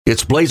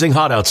It's blazing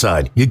hot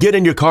outside. You get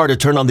in your car to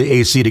turn on the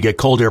AC to get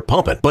cold air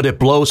pumping, but it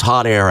blows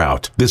hot air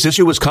out. This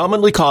issue is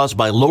commonly caused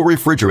by low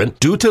refrigerant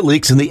due to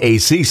leaks in the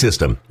AC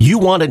system. You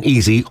want an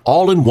easy,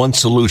 all-in-one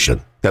solution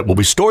that will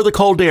restore the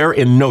cold air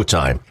in no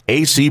time.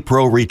 AC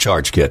Pro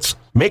Recharge Kits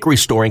make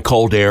restoring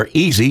cold air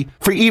easy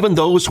for even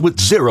those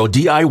with zero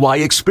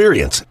DIY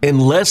experience in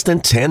less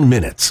than 10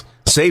 minutes.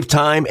 Save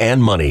time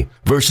and money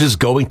versus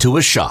going to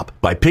a shop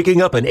by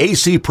picking up an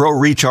AC Pro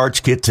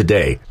Recharge Kit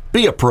today.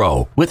 Be a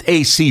pro with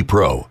AC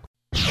Pro.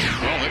 Well,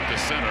 hit the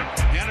center.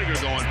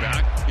 Haniger going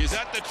back. He's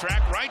at the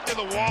track, right to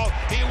the wall.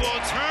 He will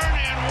turn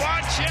and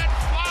watch it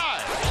fly.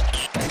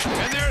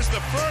 And there's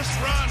the first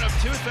run of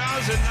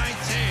 2019.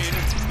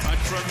 A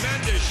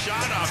tremendous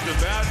shot off the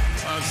bat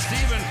of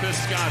Stephen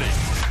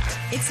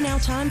Piscotty. It's now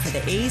time for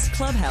the A's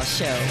Clubhouse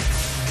Show.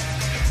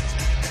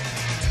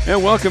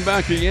 And welcome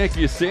back to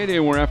Yankee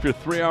Stadium, where after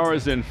 3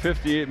 hours and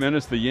 58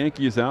 minutes, the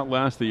Yankees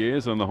outlast the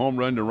A's on the home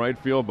run to right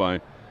field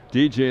by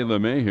DJ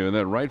LeMahieu.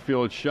 That right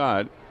field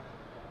shot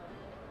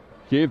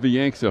gave the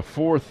Yanks a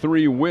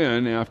 4-3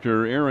 win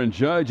after Aaron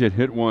Judge had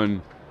hit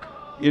one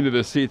into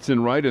the seats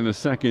in right in the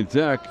second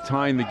deck,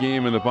 tying the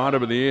game in the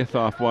bottom of the eighth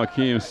off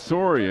Joakim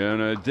Soria.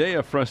 And a day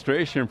of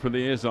frustration for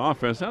the A's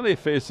offense. Now they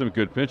faced some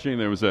good pitching.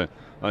 There was a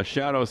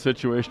shadow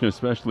situation,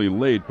 especially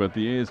late, but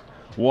the A's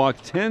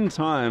walked 10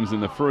 times in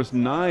the first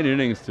 9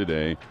 innings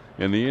today,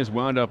 and the A's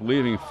wound up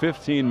leaving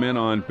 15 men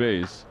on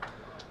base.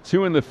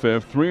 2 in the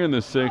 5th, 3 in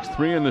the 6th,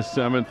 3 in the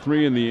 7th,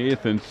 3 in the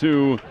 8th, and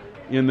 2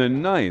 in the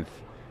 9th.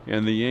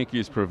 And the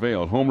Yankees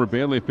prevailed. Homer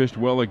Bailey pitched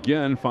well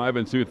again, 5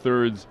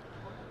 2/3,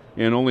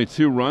 and only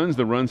 2 runs.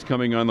 The runs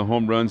coming on the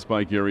home runs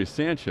by Gary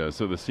Sanchez.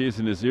 So the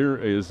season is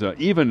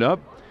evened up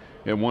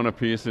at 1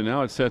 apiece, and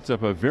now it sets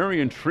up a very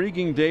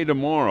intriguing day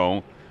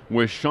tomorrow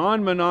with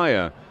Sean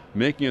Manaea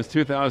making his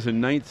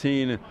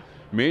 2019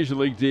 Major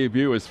League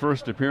debut, his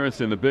first appearance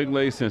in the big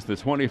league since the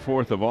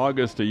 24th of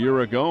August a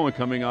year ago, and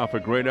coming off a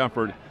great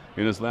effort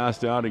in his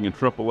last outing in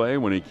AAA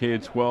when he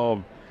K'd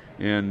 12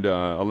 and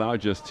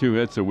allowed just 2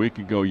 hits a week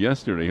ago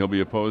yesterday. He'll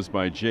be opposed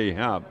by Jay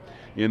Happ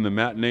in the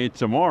matinee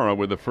tomorrow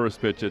with the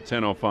first pitch at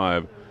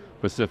 10:05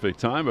 Pacific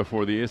time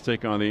before the A's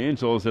take on the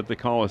Angels at the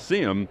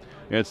Coliseum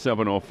at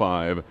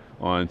 7:05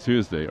 on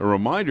Tuesday. A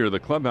reminder, the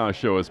Clubhouse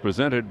Show is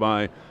presented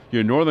by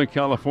your Northern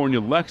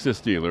California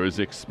Lexus dealers.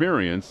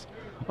 Experience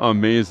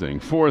amazing.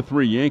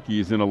 4-3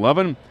 Yankees in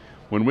 11.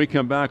 When we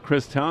come back,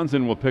 Chris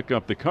Townsend will pick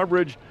up the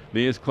coverage.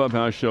 The A's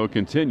Clubhouse Show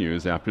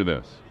continues after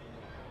this.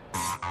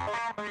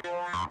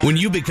 When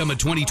you become a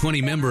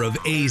 2020 member of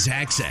A's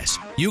Access,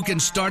 you can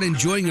start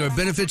enjoying your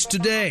benefits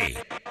today.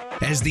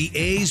 As the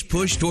A's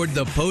push toward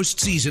the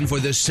postseason for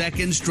the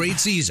second straight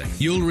season,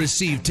 you'll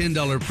receive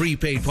 $10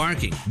 prepaid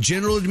parking,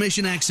 general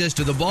admission access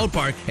to the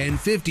ballpark, and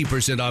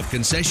 50% off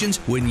concessions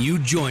when you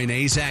join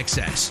A's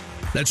Access.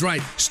 That's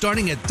right,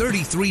 starting at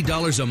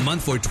 $33 a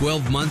month for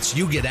 12 months,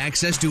 you get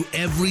access to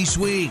every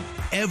swing,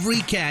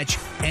 every catch,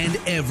 and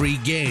every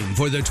game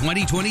for the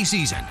 2020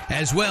 season,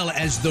 as well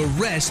as the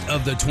rest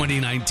of the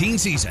 2019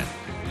 season.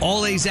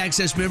 All A's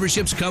Access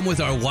memberships come with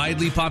our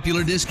widely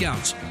popular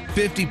discounts: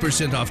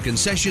 50% off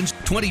concessions,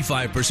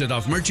 25%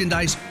 off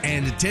merchandise,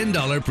 and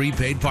 $10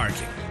 prepaid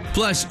parking.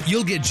 Plus,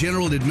 you'll get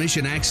general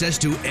admission access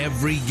to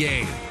every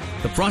game.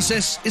 The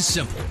process is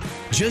simple.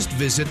 Just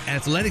visit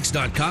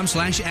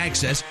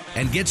athletics.com/access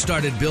and get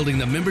started building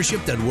the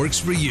membership that works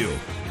for you.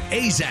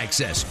 A's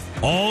Access.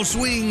 All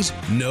swings,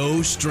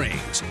 no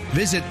strings.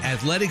 Visit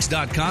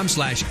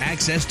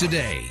athletics.com/access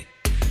today.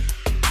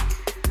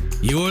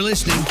 You're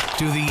listening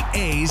to the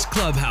A's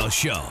Clubhouse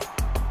Show.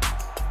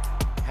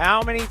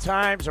 How many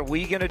times are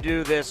we going to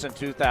do this in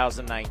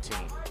 2019?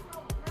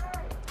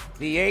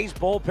 The A's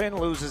bullpen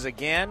loses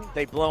again.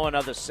 They blow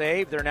another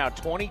save. They're now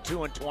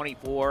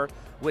 22-24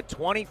 with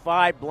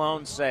 25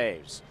 blown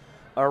saves.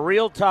 A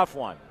real tough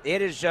one.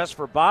 It is just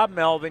for Bob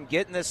Melvin,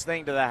 getting this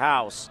thing to the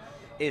house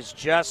is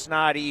just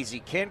not easy.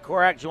 Ken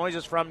Korak joins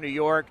us from New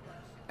York,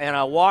 and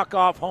a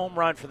walk-off home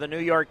run for the New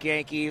York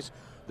Yankees,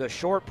 the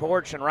short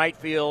porch in right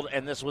field,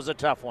 and this was a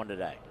tough one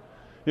today.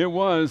 It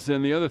was,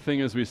 and the other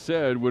thing, as we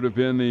said, would have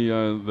been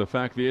the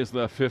fact the A's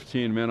left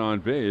 15 men on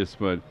base,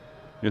 but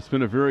it's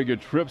been a very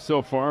good trip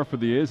so far for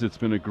the A's. It's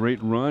been a great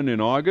run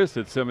in August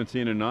at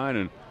 17-9,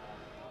 and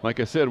like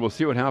I said, we'll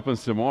see what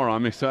happens tomorrow.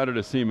 I'm excited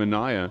to see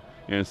Manaea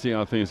and see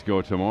how things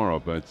go tomorrow,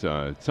 but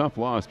tough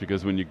loss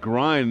because when you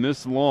grind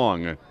this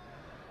long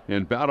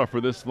and battle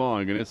for this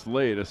long and it's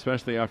late,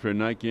 especially after a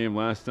night game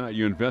last night,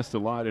 you invest a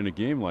lot in a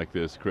game like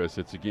this, Chris.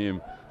 It's a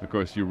game, of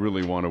course, you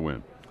really want to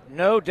win.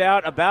 No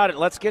doubt about it.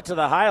 Let's get to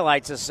the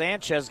highlights as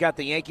Sanchez got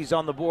the Yankees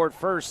on the board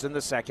first in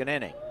the second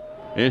inning.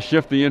 They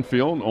shift the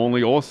infield.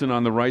 Only Olsen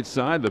on the right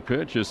side. The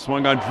pitch is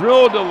swung on,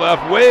 drilled to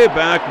left, way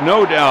back,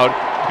 no doubt,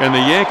 and the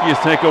Yankees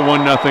take a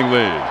 1-0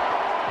 lead.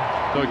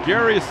 So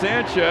Gary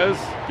Sanchez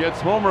gets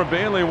Homer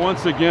Bailey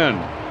once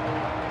again.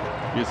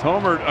 He's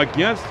homered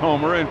against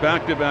Homer in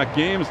back-to-back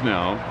games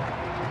now.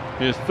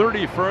 His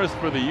 31st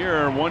for the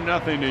year,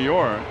 1-0 New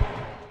York.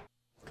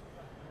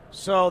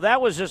 So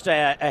that was just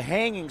a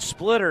hanging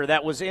splitter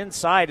that was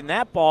inside, and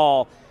that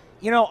ball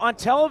On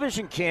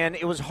television, Ken,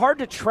 it was hard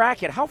to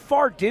track it. How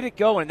far did it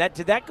go? And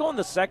did that go in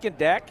the second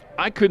deck?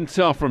 I couldn't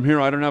tell from here.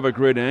 I don't have a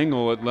great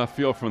angle at left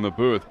field from the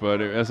booth, but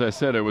as I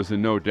said, it was a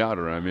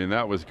no-doubter. I mean,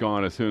 that was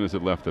gone as soon as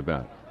it left the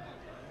bat.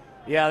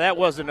 Yeah, that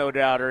was a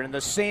no-doubter. And the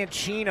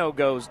Sanchino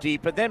goes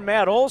deep. But then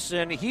Matt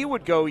Olson, he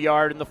would go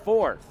yard in the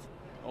fourth.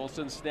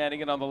 Olson standing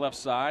in on the left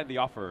side. The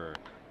offer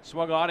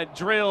swung on and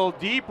drilled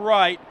deep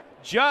right.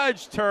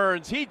 Judge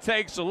turns. He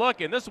takes a look,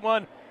 and this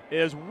one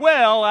is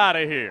well out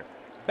of here.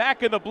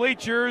 Back in the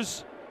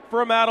bleachers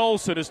for Matt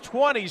Olson, his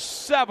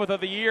 27th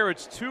of the year.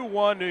 It's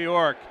 2-1 New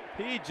York.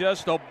 He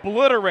just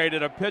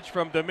obliterated a pitch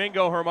from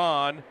Domingo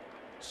Germán.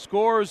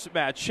 Scores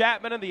Matt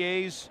Chapman, and the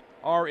A's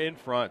are in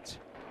front.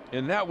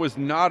 And that was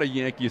not a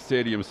Yankee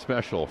Stadium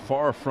special.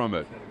 Far from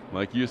it.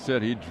 Like you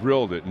said, he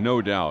drilled it,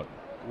 no doubt.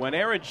 When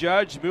Aaron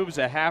Judge moves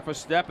a half a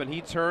step and he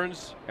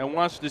turns and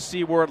wants to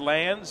see where it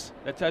lands,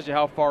 that tells you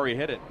how far he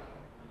hit it.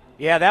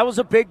 Yeah, that was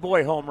a big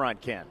boy home run,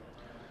 Ken.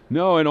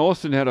 No, and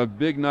Olson had a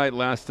big night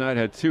last night,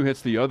 had 2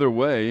 hits the other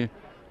way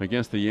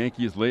against the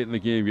Yankees late in the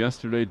game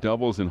yesterday,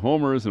 doubles and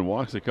homers, and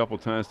walks a couple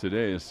times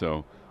today.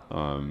 So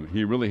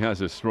he really has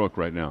his stroke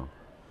right now.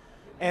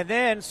 And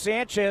then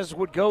Sanchez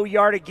would go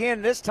yard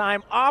again, this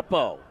time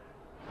Oppo.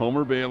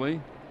 Homer Bailey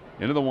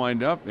into the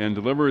windup and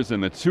delivers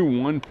in the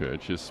 2-1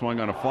 pitch. Is swung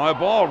on a fly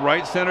ball,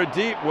 right center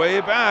deep, way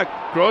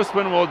back.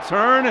 Grossman will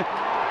turn,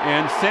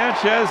 and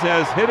Sanchez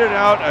has hit it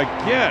out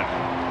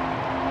again.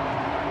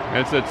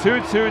 It's a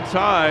 2-2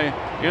 tie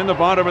in the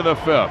bottom of the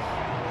fifth.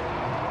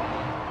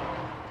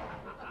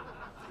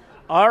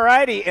 All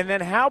righty, and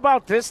then how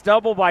about this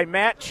double by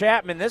Matt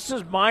Chapman? This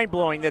is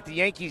mind-blowing that the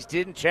Yankees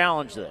didn't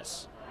challenge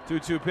this.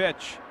 2-2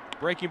 pitch.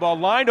 Breaking ball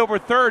lined over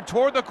third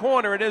toward the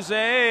corner. It is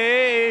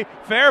a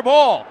fair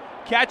ball.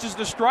 Catches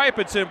the stripe.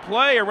 It's in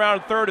play.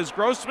 Around third is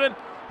Grossman.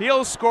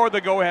 He'll score the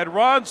go-ahead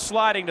run.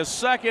 Sliding to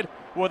second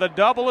with a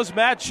double is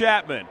Matt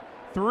Chapman.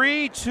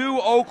 3-2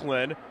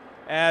 Oakland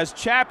as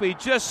Chappie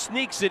just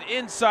sneaks it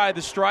inside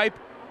the stripe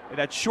in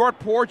that short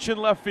porch in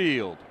left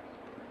field.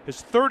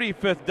 His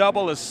 35th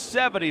double, his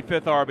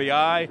 75th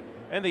RBI,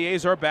 and the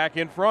A's are back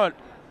in front.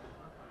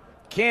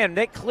 Ken,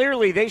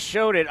 they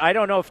showed it. I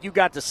don't know if you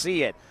got to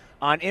see it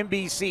on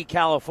NBC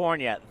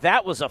California.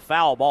 That was a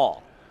foul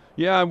ball.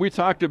 Yeah, we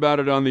talked about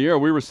it on the air.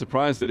 We were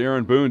surprised that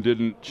Aaron Boone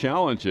didn't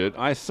challenge it.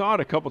 I saw it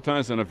a couple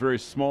times on a very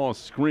small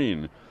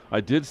screen.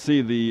 I did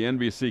see the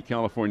NBC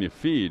California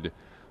feed.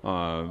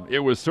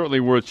 It was certainly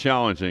worth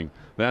challenging,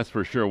 that's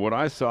for sure. What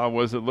I saw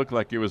was it looked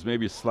like it was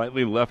maybe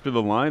slightly left of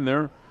the line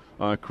there,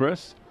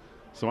 Chris.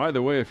 So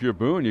either way, if you're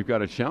Boone, you've got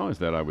to challenge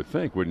that, I would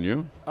think, wouldn't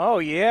you? Oh,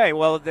 yeah.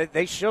 Well,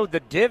 they showed the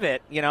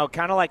divot,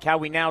 kind of like how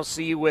we now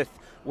see with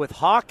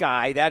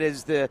Hawkeye. That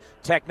is the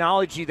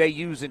technology they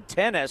use in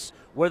tennis,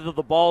 whether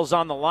the ball's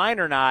on the line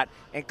or not.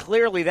 And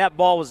clearly that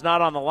ball was not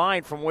on the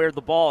line from where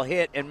the ball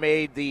hit and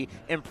made the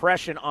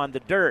impression on the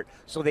dirt.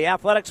 So the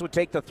Athletics would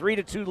take the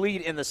 3-2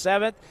 lead in the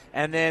 7th,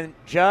 and then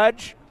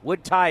Judge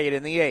would tie it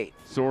in the 8th.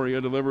 Soria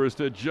delivers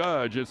to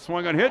Judge. It's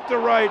swung on, hit to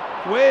right,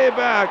 way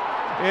back,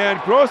 and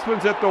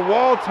Grossman's at the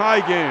wall tie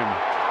game.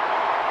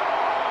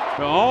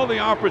 All the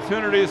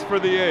opportunities for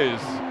the A's,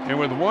 and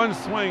with one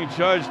swing,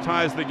 Judge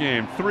ties the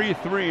game.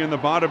 3-3 in the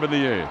bottom of the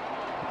 8th.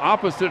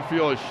 Opposite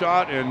field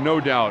shot, and no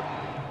doubt.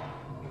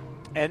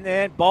 And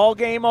then ball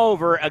game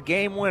over, a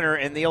game winner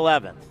in the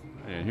 11th.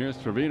 And here's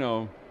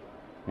Trevino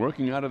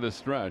working out of the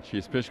stretch.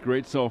 He's pitched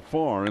great so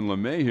far, and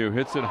LeMahieu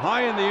hits it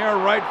high in the air,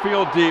 right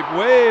field deep,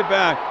 way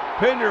back.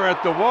 Pinder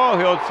at the wall,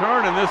 he'll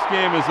turn, and this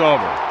game is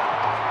over.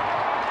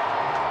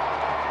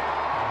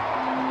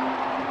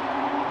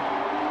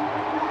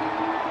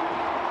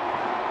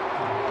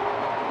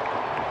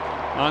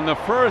 On the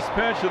first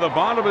pitch of the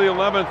bottom of the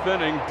 11th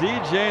inning,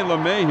 DJ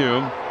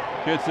LeMahieu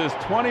hits his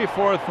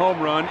 24th home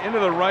run into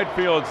the right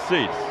field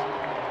seats.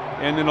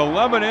 And in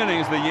 11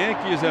 innings, the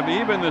Yankees have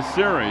evened the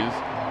series,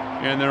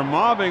 and they're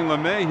mobbing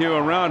LeMahieu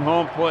around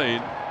home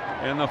plate.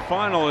 And the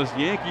final is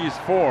Yankees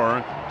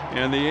 4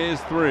 and the A's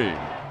 3.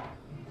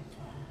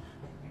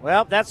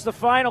 Well, that's the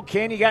final,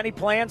 Ken. You got any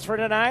plans for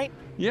tonight?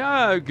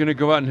 Yeah, going to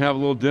go out and have a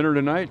little dinner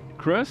tonight,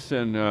 Chris,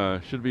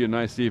 and should be a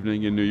nice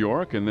evening in New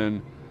York. And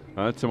then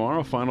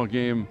tomorrow, final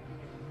game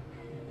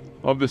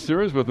of the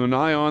series with an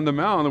eye on the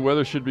mound. The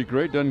weather should be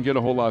great. Doesn't get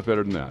a whole lot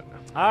better than that.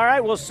 All right,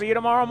 we'll see you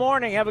tomorrow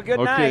morning. Have a good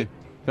night. Okay,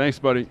 thanks,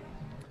 buddy.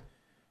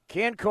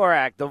 Ken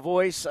Korak, the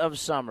voice of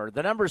summer.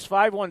 The number's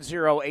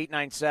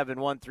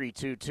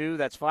 510-897-1322.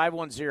 That's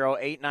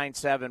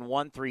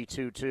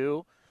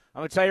 510-897-1322. I'm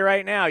going to tell you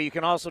right now, you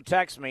can also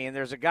text me, and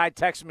there's a guy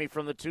texting me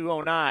from the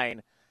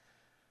 209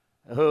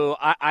 who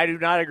I do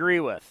not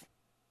agree with.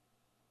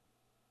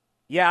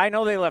 Yeah, I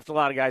know they left a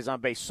lot of guys on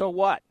base. So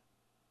what?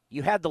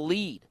 You had the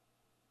lead.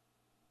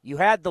 You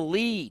had the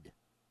lead.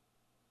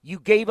 You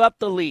gave up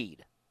the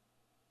lead.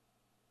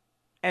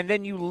 And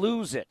then you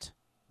lose it.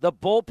 The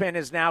bullpen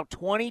is now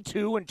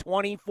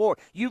 22-24.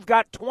 You've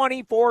got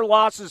 24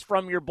 losses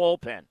from your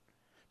bullpen.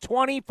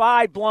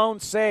 25 blown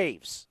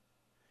saves.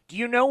 Do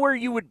you know where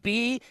you would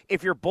be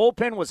if your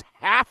bullpen was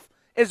half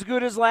as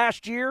good as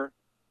last year?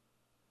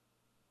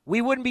 we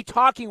wouldn't be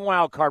talking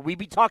wild card. We'd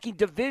be talking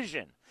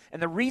division.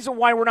 And the reason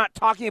why we're not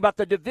talking about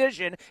the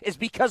division is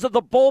because of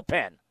the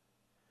bullpen.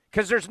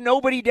 Because there's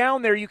nobody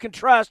down there you can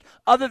trust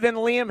other than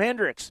Liam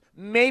Hendriks,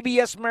 maybe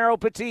Esmero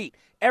Petit.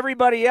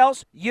 Everybody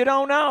else, you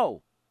don't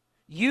know.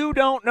 You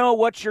don't know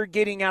what you're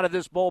getting out of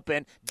this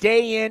bullpen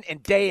day in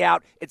and day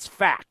out. It's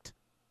fact.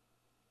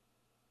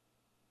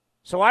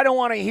 So I don't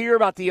want to hear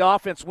about the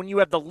offense when you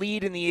have the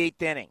lead in the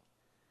 8th inning.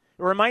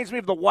 It reminds me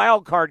of the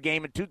wild card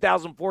game in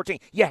 2014.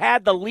 You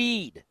had the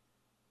lead.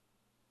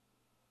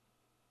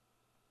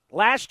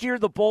 Last year,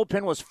 the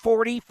bullpen was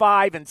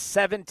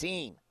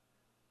 45-17.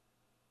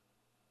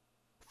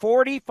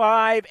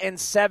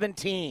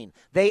 45-17.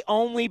 They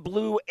only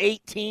blew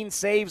 18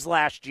 saves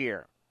last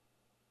year.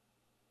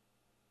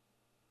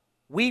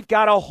 We've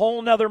got a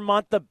whole nother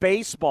month of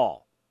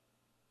baseball.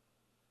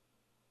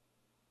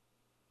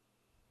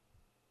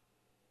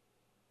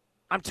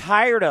 I'm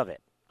tired of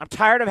it. I'm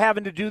tired of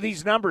having to do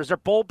these numbers. Their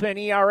bullpen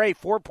ERA,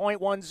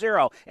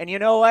 4.10. And you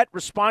know what?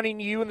 Responding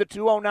to you in the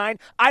 209,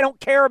 I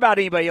don't care about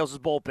anybody else's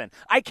bullpen.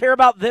 I care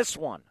about this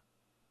one.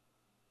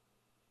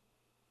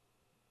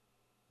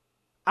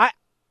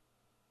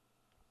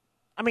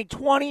 I mean,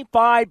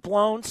 25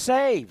 blown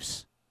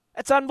saves.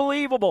 That's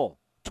unbelievable.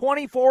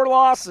 24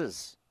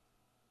 losses.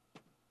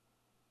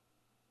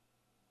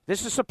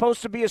 This is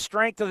supposed to be a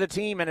strength of the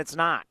team, and it's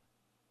not.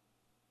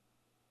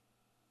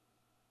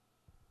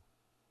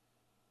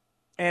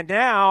 And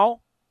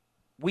now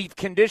we've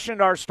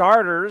conditioned our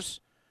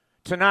starters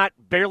to not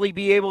barely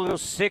be able to go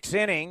 6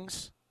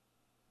 innings.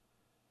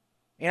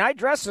 And I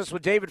addressed this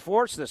with David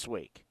Force this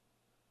week.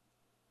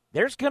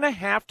 There's going to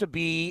have to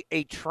be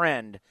a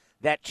trend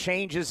that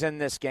changes in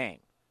this game.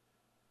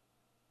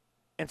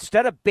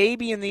 Instead of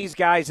babying these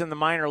guys in the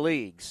minor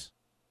leagues,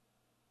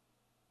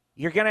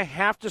 you're going to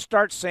have to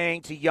start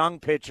saying to young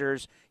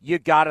pitchers, you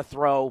got to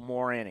throw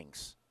more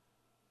innings.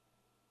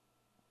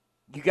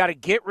 You got to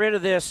get rid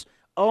of this,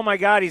 oh my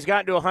God, he's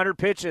gotten to 100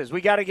 pitches.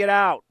 We got to get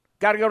out.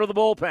 Got to go to the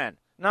bullpen.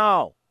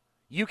 No.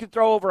 You can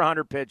throw over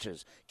 100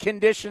 pitches.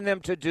 Condition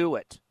them to do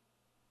it.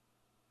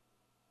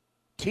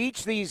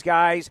 Teach these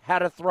guys how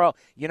to throw.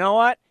 You know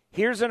what?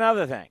 Here's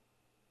another thing.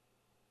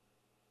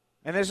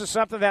 And this is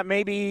something that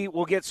maybe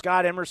we'll get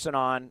Scott Emerson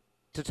on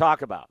to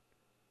talk about.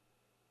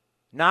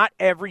 Not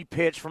every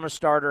pitch from a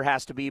starter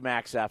has to be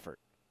max effort.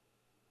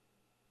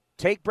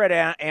 Take Brett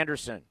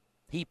Anderson.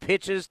 He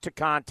pitches to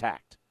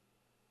contact.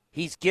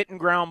 He's getting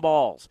ground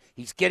balls.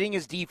 He's getting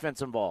his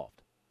defense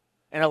involved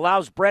and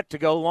allows Brett to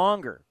go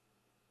longer.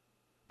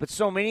 But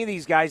so many of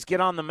these guys get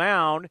on the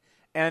mound,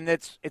 and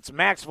it's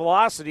max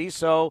velocity,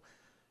 so,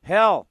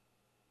 hell,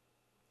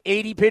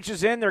 80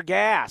 pitches in, they're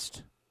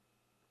gassed.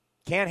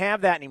 Can't have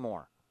that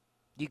anymore.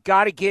 You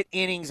got to get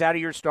innings out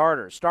of your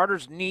starters.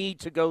 Starters need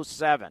to go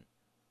 7.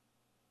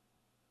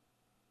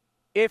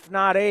 If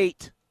not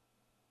 8.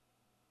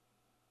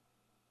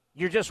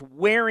 You're just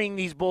wearing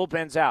these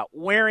bullpens out,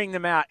 wearing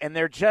them out, and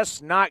they're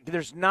just not,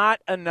 there's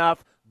not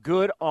enough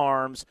good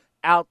arms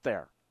out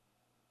there.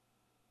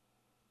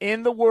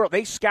 In the world,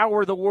 they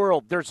scour the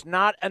world. There's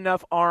not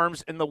enough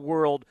arms in the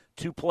world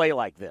to play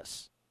like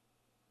this.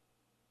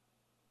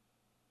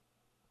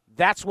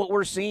 That's what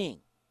we're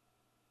seeing.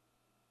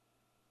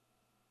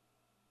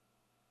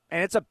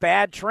 And it's a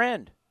bad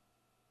trend.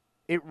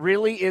 It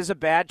really is a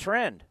bad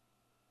trend.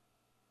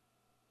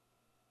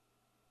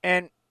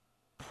 And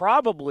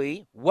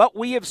probably what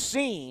we have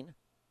seen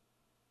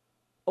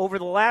over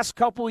the last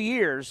couple of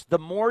years, the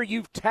more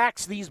you've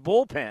taxed these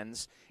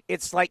bullpens,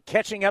 it's like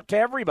catching up to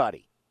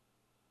everybody.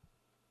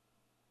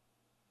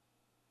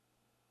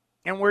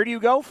 And where do you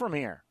go from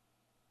here?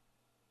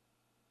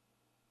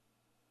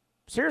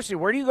 Seriously,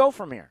 where do you go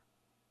from here?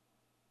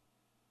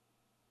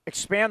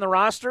 Expand the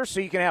roster so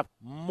you can have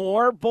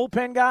more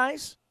bullpen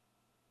guys?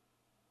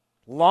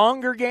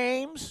 Longer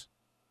games?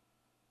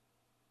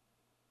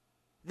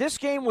 This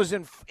game was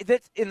in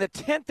the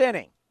 10th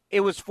inning. It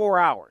was 4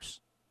 hours.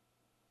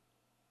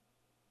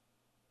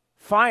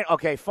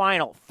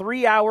 Final.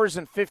 3 hours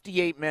and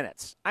 58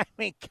 minutes. I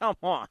mean, come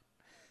on.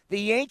 The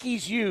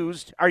Yankees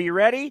used, are you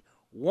ready?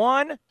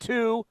 1,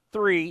 2,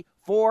 3,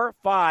 4,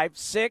 5,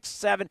 6,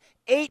 7,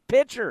 8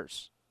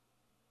 pitchers.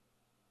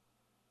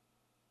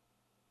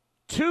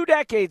 2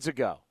 decades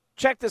ago,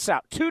 check this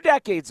out, 2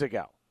 decades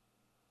ago,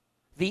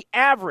 the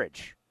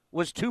average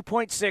was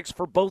 2.6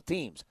 for both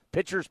teams,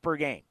 pitchers per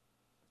game.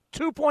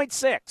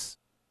 2.6.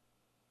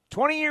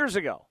 20 years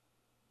ago,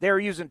 they were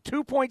using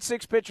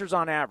 2.6 pitchers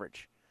on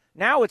average.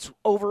 Now it's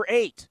over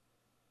 8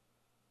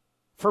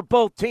 for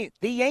both teams.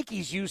 The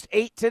Yankees used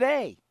 8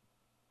 today.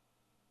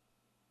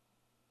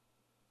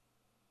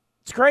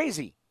 It's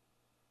crazy.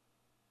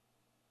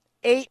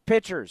 8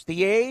 pitchers.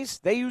 The A's,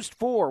 they used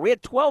 4. We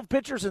had 12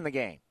 pitchers in the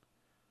game.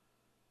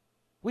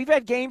 We've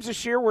had games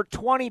this year where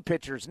 20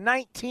 pitchers,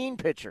 19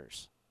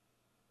 pitchers.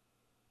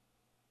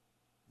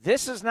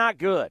 This is not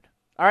good.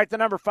 All right, the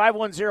number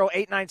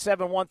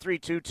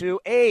 510-897-1322.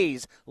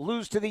 A's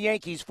lose to the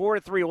Yankees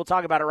 4-3. We'll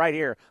talk about it right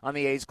here on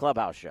the A's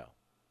Clubhouse Show.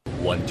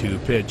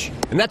 1-2 pitch,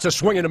 and that's a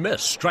swing and a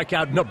miss.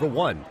 Strikeout number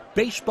one.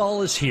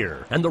 Baseball is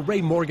here, and the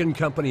Ray Morgan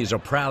Company is a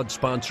proud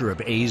sponsor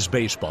of A's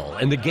baseball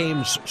and the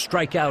game's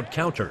strikeout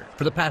counter.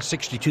 For the past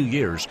 62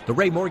 years, the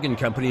Ray Morgan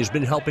Company has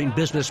been helping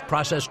business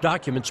process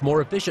documents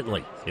more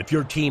efficiently. If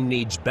your team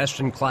needs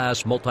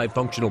best-in-class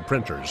multifunctional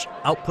printers,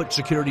 output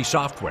security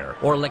software,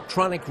 or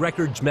electronic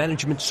records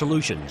management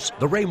solutions,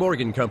 the Ray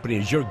Morgan Company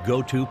is your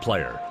go-to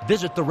player.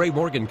 Visit the Ray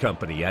Morgan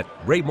Company at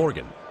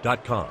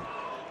raymorgan.com.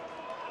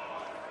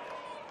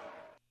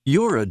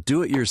 You're a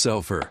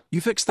do-it-yourselfer. You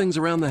fix things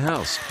around the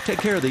house, take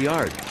care of the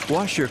yard,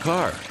 wash your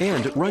car,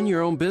 and run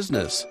your own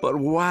business. But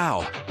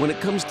wow, when it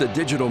comes to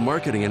digital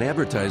marketing and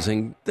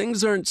advertising,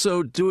 things aren't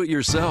so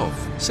do-it-yourself.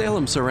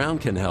 Salem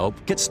Surround can help.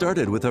 Get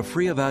started with a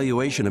free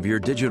evaluation of your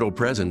digital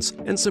presence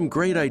and some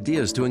great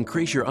ideas to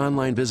increase your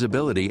online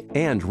visibility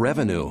and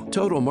revenue.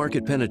 Total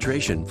market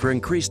penetration for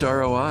increased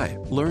ROI.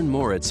 Learn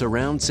more at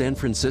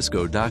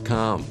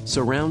surroundsanfrancisco.com.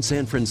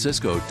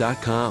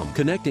 Surroundsanfrancisco.com,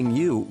 connecting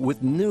you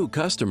with new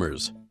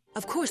customers.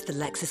 Of course, the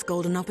Lexus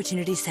Golden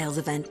Opportunity Sales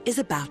event is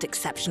about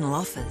exceptional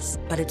offers,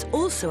 but it's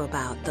also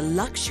about the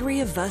luxury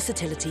of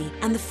versatility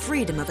and the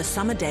freedom of a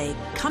summer day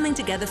coming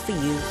together for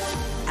you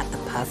at the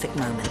perfect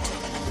moment.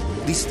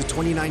 Lease the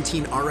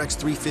 2019 RX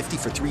 350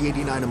 for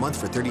 $389 a month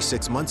for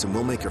 36 months and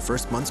we'll make your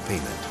first month's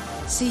payment.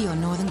 See your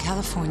Northern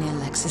California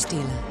Lexus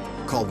dealer.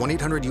 Call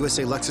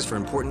 1-800-USA-LEXUS for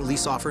important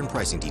lease offer and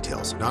pricing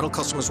details. Not all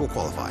customers will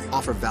qualify.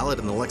 Offer valid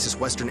in the Lexus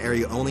Western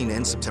area only and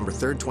ends September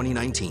 3rd,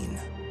 2019.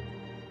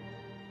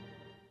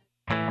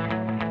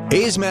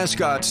 A's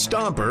mascot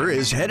Stomper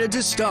is headed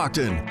to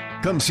Stockton.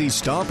 Come see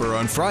Stomper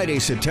on Friday,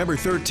 September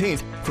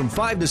 13th from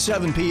 5 to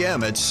 7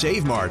 p.m. at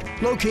Save Mart,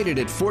 located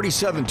at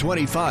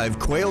 4725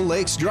 Quail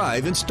Lakes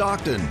Drive in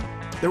Stockton.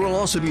 There will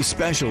also be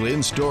special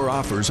in-store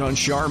offers on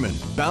Charmin,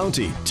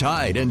 Bounty,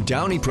 Tide, and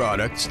Downy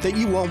products that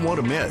you won't want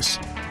to miss.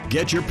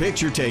 Get your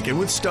picture taken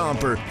with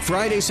Stomper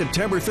Friday,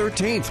 September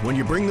 13th when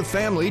you bring the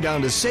family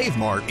down to Save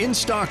Mart in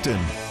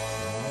Stockton.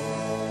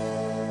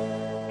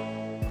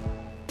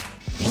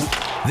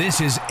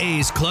 This is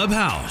A's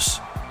Clubhouse.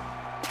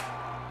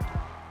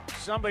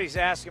 Somebody's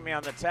asking me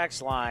on the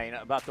text line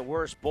about the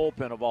worst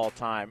bullpen of all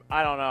time.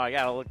 I don't know. I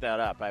got to look that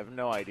up. I have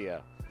no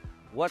idea.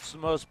 What's the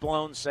most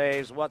blown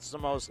saves? What's the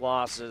most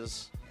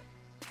losses?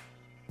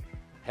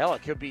 Hell,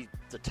 it could be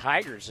the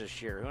Tigers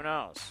this year. Who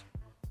knows?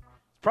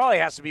 Probably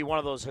has to be one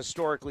of those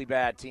historically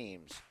bad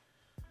teams.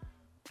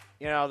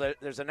 You know,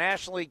 there's a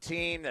National League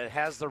team that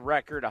has the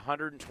record,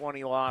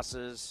 120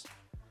 losses.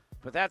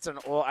 But that's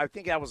I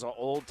think that was an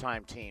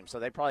old-time team, so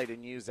they probably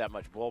didn't use that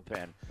much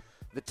bullpen.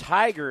 The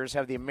Tigers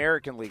have the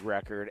American League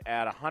record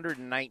at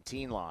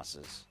 119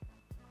 losses.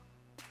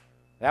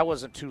 That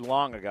wasn't too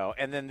long ago.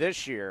 And then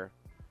this year,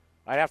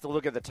 I'd have to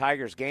look at the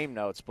Tigers game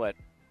notes, but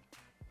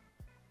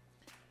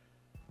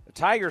the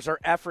Tigers are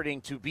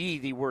efforting to be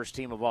the worst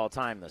team of all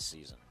time this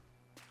season.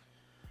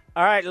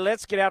 All right,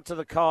 let's get out to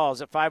the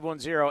calls at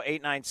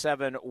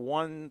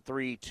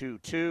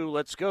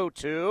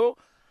 510-897-1322.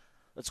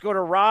 Let's go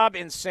to Rob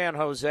in San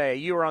Jose.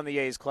 You are on the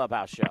A's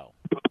Clubhouse Show.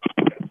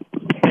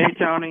 Hey,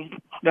 Tony.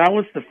 That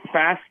was the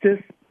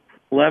fastest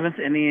 11th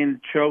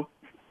inning choke,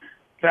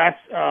 fast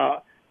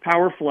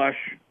power flush,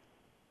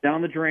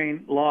 down the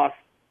drain, loss,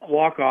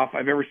 walk-off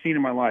I've ever seen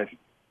in my life.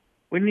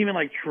 We didn't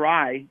even,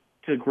 try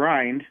to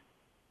grind,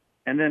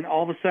 and then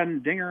all of a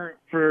sudden, dinger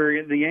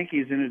for the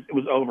Yankees, and it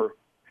was over.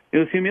 It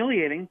was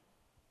humiliating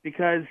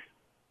because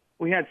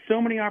we had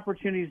so many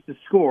opportunities to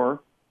score,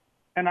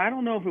 and I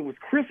don't know if it was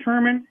Chris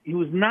Herman. He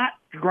was not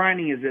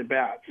grinding his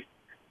at-bats.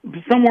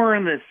 Somewhere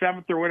in the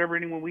seventh or whatever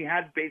inning when we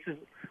had bases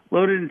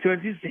loaded into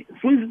it, he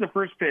swings at the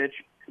first pitch,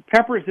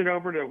 peppers it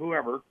over to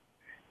whoever,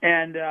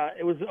 and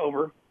it was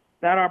over.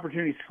 That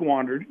opportunity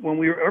squandered.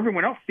 When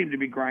everyone else seemed to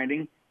be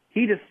grinding,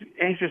 he just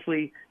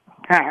anxiously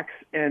hacks,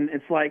 and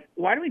it's like,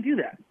 why do we do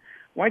that?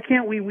 Why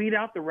can't we weed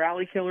out the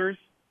rally killers?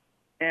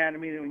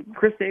 And,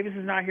 Chris Davis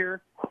is not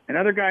here, and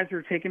other guys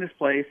are taking his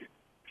place.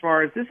 As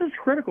far as this is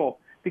critical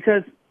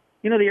because,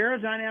 the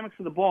aerodynamics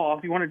of the ball,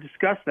 if you want to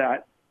discuss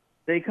that,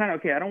 they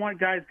I don't want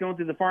guys going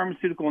through the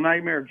pharmaceutical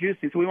nightmare of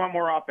juicing, so we want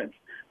more offense.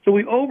 So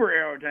we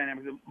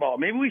over-aerodynamic the ball.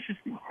 Maybe we should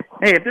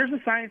if there's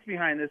a science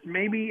behind this,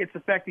 maybe it's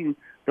affecting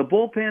the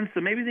bullpen,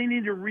 so maybe they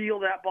need to reel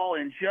that ball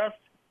in just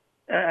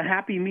a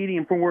happy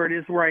medium from where it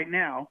is right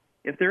now,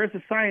 if there is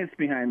a science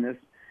behind this,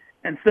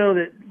 and so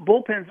that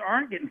bullpens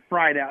aren't getting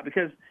fried out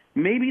because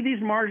maybe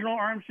these marginal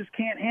arms just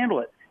can't handle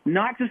it,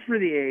 not just for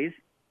the A's,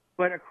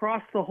 but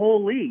across the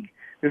whole league.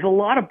 There's a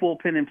lot of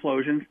bullpen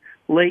implosions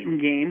late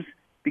in games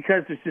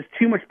because there's just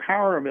too much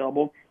power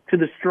available to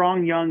the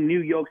strong, young,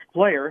 new yoked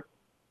player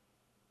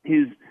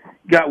who's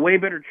got way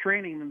better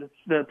training than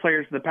the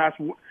players of the past.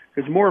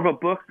 There's more of a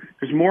book.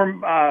 There's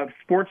more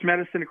sports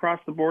medicine across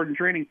the board in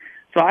training.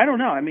 So I don't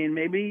know.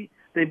 Maybe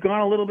they've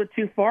gone a little bit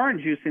too far in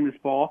juicing this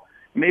ball.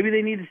 Maybe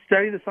they need to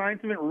study the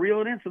science of it and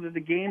reel it in so that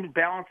the game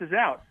balances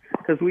out.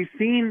 Because we've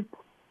seen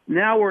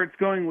now where it's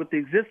going with the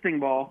existing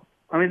ball.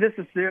 This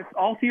is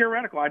all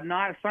theoretical. I'm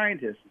not a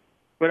scientist,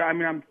 but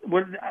I'm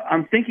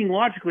thinking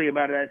logically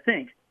about it. I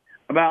think,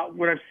 about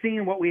what I've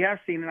seen, what we have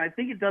seen, and I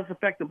think it does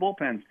affect the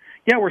bullpens.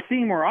 Yeah, we're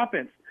seeing more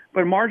offense,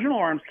 but marginal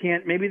arms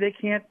can't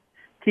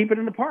keep it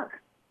in the park.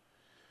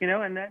 You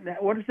know, and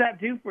what does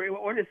that do for you?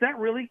 What is that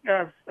really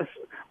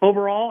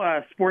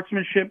overall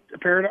sportsmanship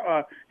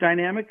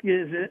dynamic?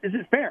 Is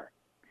it fair?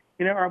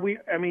 You know,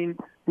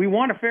 we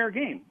want a fair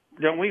game,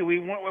 don't we? We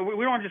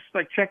don't just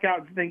like check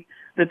out and think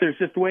that there's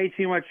just way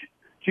too much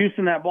juice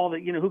in that ball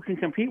that, you know, who can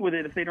compete with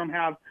it if they don't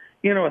have,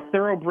 you know, a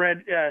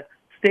thoroughbred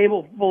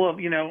stable full of,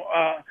 you know,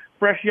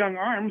 fresh young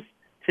arms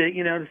to,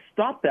 you know, to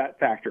stop that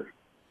factor.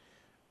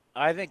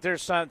 I think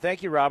there's some.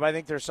 Thank you, Rob. I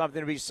think there's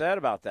something to be said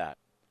about that.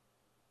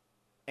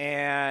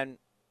 And,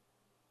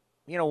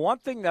 you know, one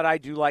thing that I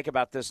do like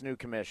about this new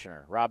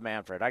commissioner, Rob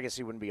Manfred, I guess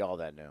he wouldn't be all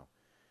that new,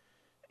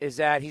 is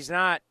that he's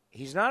not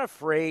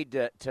afraid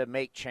to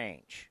make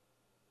change,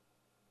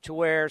 to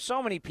where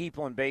so many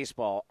people in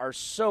baseball are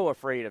so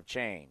afraid of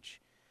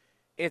change.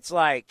 It's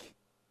like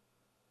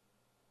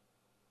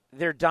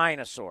they're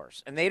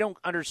dinosaurs, and they don't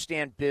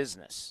understand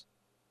business.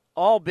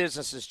 All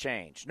businesses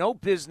change. No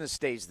business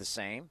stays the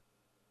same.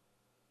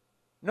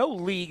 No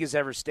league has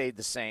ever stayed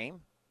the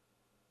same.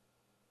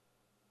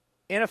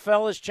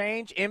 NFL has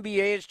changed.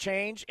 NBA has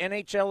changed.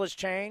 NHL has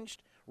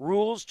changed.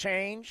 Rules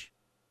change.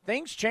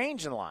 Things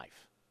change in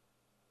life.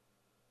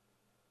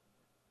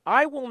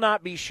 I will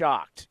not be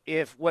shocked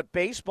if what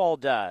baseball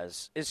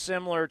does is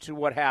similar to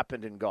what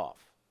happened in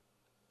golf.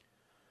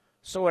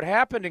 So what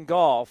happened in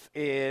golf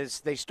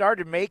is they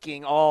started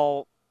making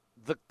all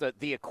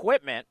the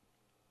equipment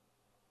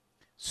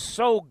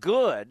so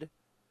good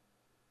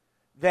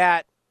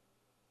that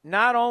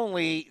not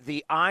only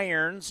the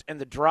irons and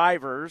the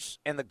drivers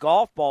and the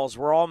golf balls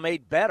were all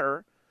made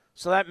better,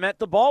 so that meant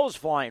the ball was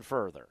flying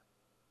further.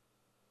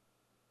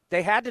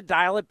 They had to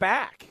dial it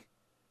back.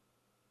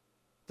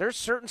 There's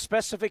certain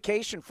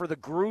specification for the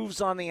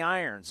grooves on the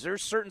irons.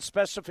 There's certain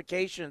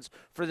specifications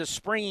for the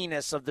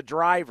springiness of the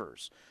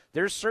drivers.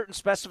 There's certain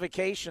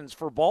specifications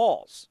for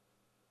balls.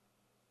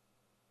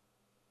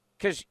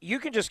 Because you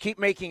can just keep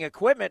making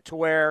equipment to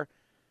where,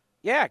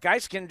 yeah,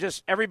 guys can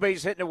just,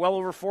 everybody's hitting it well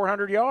over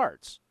 400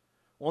 yards.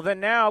 Well,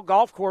 then now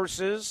golf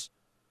courses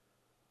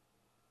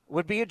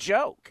would be a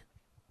joke.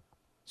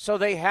 So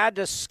they had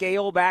to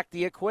scale back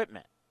the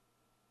equipment.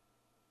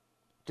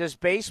 Does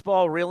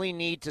baseball really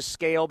need to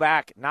scale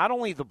back not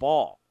only the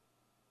ball,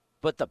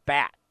 but the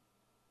bat?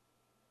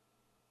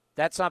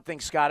 That's something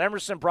Scott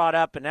Emerson brought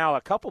up, and now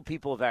a couple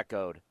people have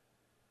echoed.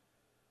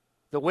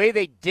 The way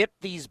they dip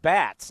these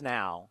bats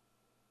now,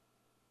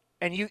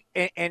 and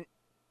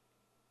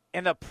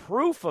the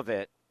proof of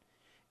it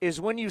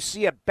is when you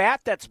see a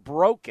bat that's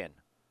broken.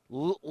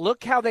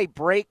 Look how they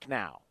break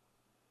now.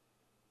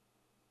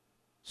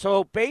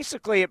 So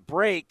basically it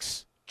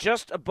breaks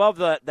just above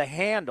the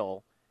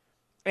handle,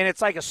 and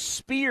it's like a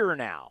spear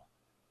now.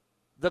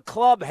 The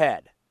club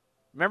head.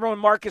 Remember when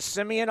Marcus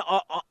Semien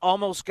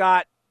almost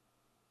got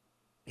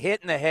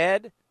hit in the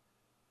head?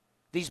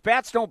 These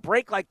bats don't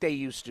break like they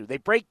used to. They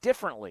break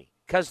differently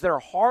because they're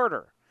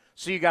harder.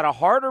 So you got a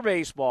harder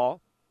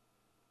baseball.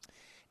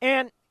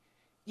 And,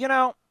 you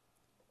know,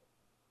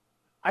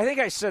 I think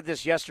I said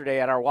this yesterday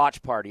at our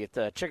watch party at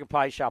the Chicken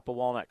Pie Shop of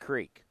Walnut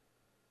Creek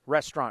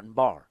restaurant and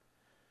bar.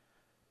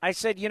 I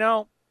said, you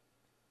know,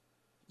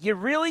 you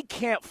really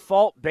can't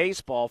fault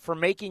baseball for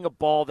making a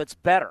ball that's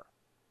better.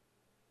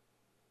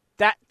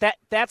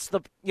 That's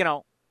the, you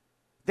know,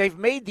 they've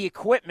made the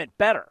equipment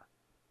better.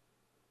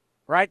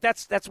 Right?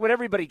 That's what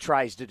everybody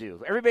tries to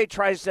do. Everybody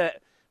tries to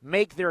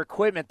make their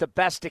equipment the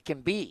best it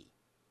can be.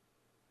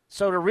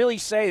 So to really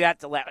say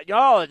that,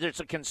 oh, there's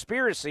a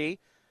conspiracy.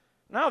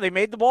 No, they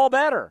made the ball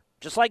better.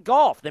 Just like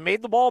golf, they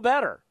made the ball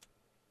better.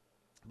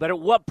 But at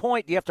what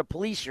point do you have to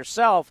police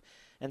yourself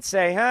and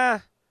say,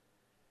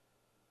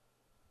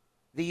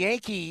 the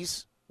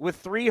Yankees with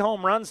 3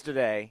 home runs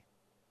today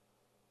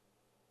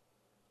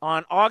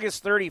on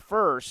August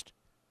 31st,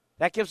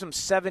 that gives them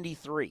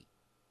 73.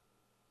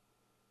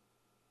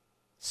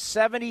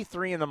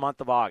 73 in the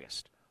month of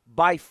August.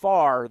 By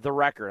far the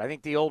record. I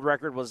think the old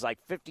record was like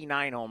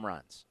 59 home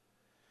runs.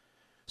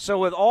 So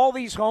with all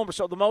these homers,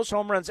 so the most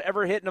home runs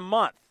ever hit in a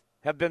month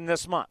have been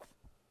this month.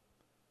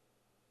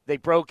 They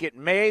broke it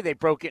in May, they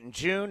broke it in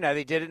June, now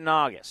they did it in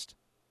August.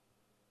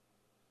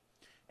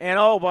 And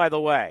oh, by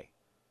the way,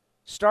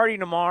 starting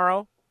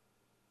tomorrow,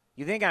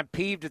 you think I'm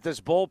peeved at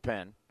this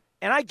bullpen,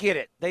 and I get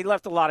it. They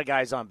left a lot of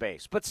guys on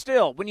base. But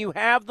still, when you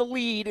have the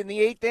lead in the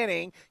 8th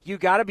inning, you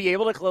got to be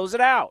able to close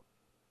it out.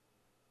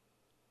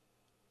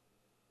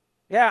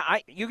 Yeah,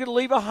 you could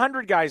leave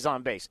 100 guys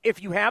on base.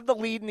 If you have the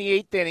lead in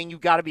the 8th inning,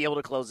 you've got to be able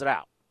to close it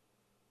out.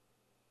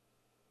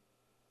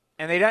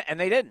 And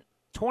they didn't.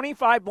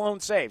 25 blown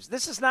saves.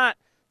 This is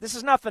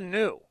nothing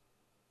new.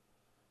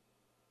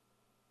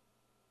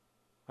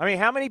 I mean,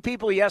 how many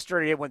people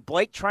yesterday, when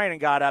Blake Trinan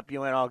got up,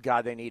 you went, oh,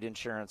 God, they need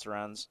insurance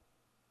runs?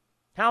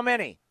 How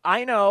many?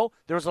 I know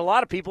there was a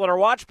lot of people at our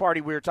watch party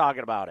we were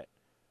talking about it.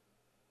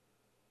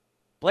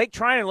 Blake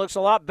Trinan looks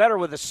a lot better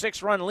with a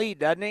 6-run lead,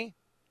 doesn't he?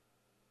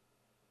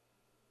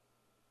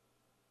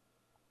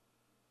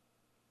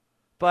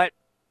 But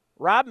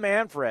Rob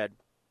Manfred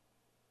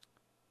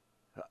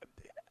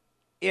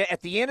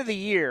at the end of the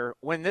year,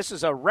 when this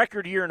is a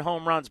record year in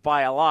home runs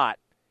by a lot,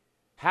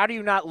 how do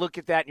you not look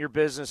at that in your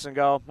business and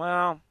go,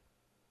 well,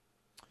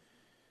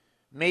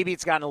 maybe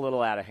it's gotten a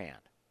little out of hand?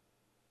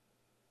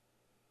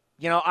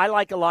 You know, I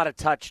like a lot of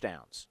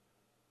touchdowns,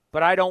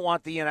 but I don't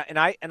want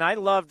and I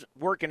loved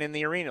working in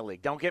the Arena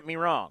League. Don't get me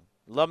wrong.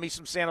 Love me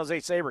some San Jose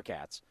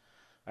SaberCats.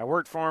 I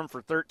worked for them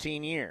for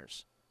 13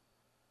 years.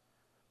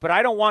 But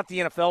I don't want the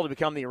NFL to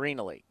become the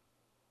Arena League.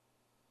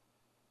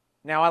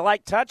 Now, I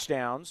like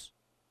touchdowns.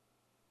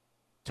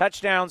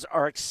 Touchdowns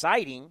are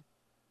exciting,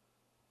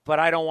 but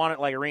I don't want it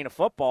like arena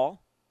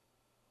football.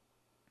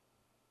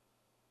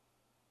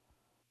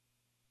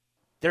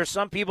 There's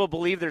some people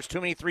believe there's too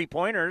many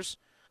three-pointers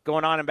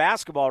going on in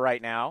basketball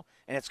right now,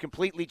 and it's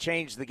completely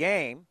changed the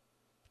game.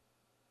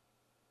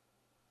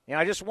 You know,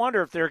 I just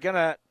wonder if they're going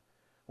to,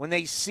 when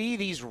they see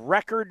these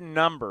record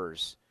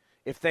numbers,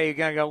 if they're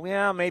going to go,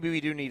 yeah, maybe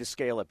we do need to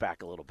scale it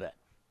back a little bit.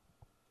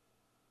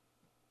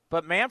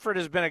 But Manfred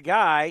has been a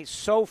guy,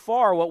 so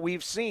far what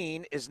we've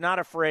seen is not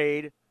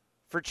afraid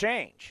for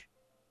change.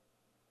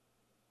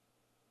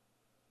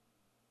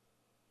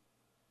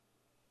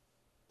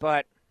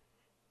 But,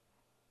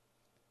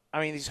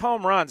 I mean, these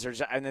home runs,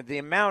 and the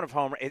amount of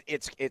home runs,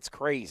 it's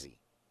crazy.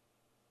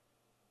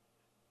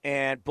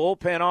 And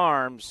bullpen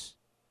arms,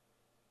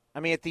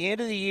 I mean, at the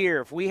end of the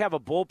year, if we have a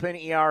bullpen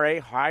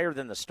ERA higher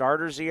than the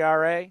starter's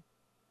ERA,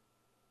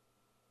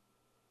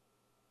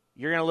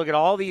 you're going to look at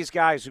all these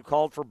guys who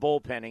called for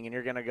bullpenning, and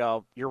you're going to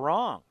go, you're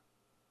wrong.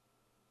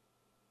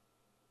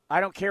 I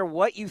don't care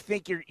what you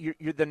think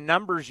you're the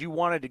numbers you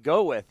wanted to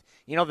go with.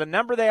 You know, the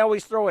number they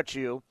always throw at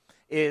you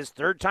is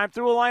third time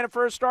through a lineup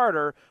for a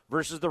starter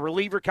versus the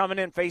reliever coming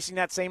in facing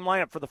that same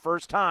lineup for the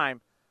first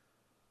time.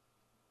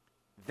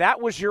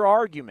 That was your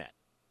argument.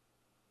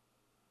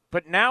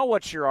 But now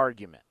what's your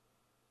argument?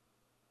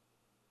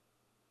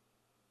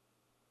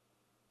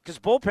 Because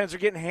bullpens are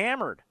getting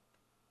hammered.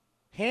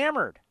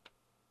 Hammered.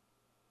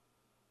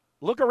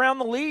 Look around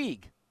the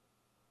league.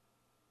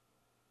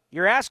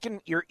 You're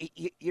asking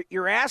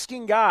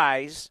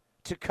guys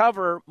to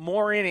cover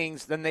more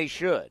innings than they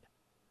should.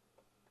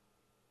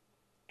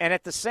 And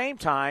at the same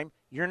time,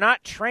 you're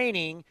not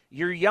training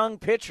your young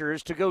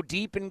pitchers to go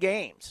deep in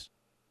games.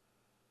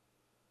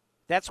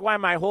 That's why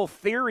my whole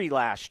theory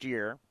last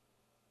year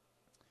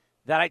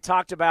that I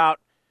talked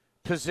about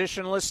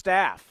positionless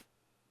staff.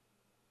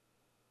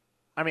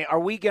 I mean, are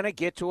we going to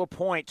get to a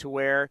point to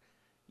where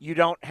you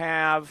don't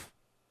have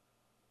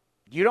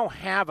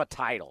a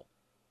title?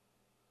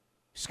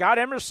 Scott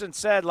Emerson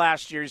said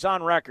last year, he's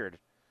on record,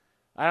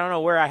 I don't know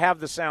where, I have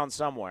the sound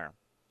somewhere,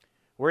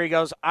 where he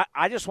goes,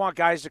 I just want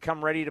guys to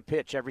come ready to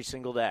pitch every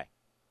single day.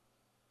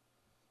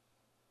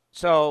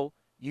 So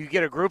you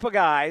get a group of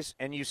guys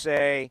and you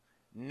say,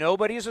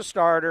 nobody's a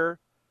starter,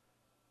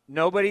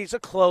 nobody's a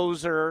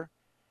closer,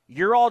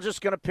 you're all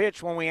just going to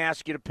pitch when we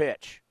ask you to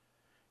pitch.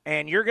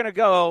 And you're going to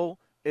go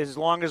as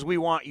long as we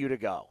want you to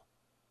go.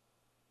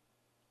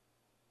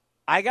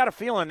 I got a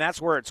feeling that's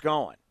where it's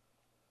going.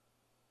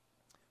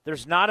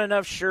 There's not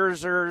enough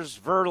Scherzers,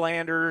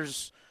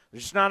 Verlanders.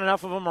 There's just not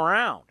enough of them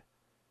around.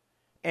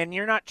 And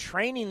you're not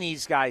training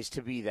these guys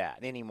to be that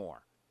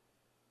anymore.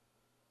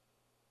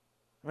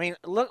 I mean,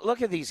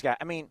 look at these guys.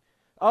 I mean,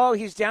 oh,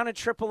 he's down in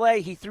AAA.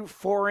 He threw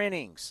 4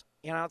 innings.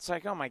 You know, it's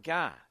like, oh, my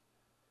God.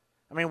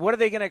 I mean, what are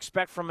they going to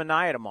expect from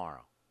Manaea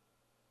tomorrow?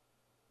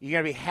 You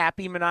going to be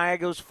happy Manaea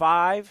goes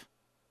 5?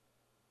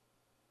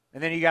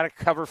 And then you got to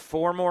cover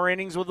 4 more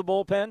innings with the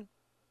bullpen?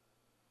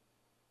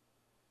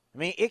 I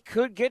mean, it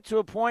could get to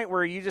a point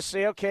where you just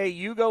say, okay,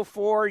 you go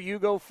 4,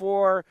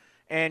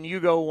 and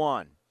you go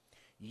 1.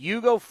 You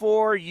go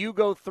 4, you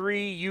go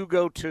 3, you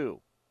go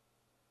 2.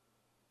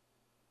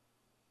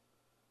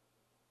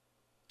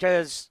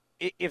 Because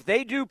if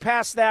they do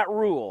pass that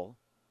rule,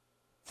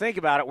 think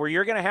about it, where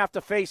you're going to have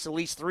to face at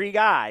least 3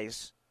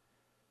 guys.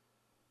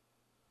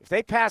 If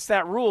they pass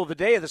that rule the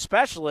day of the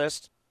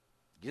specialist,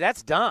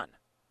 that's done.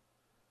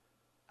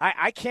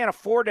 I can't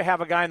afford to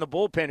have a guy in the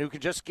bullpen who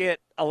can just get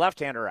a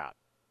left-hander out.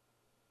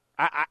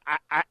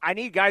 I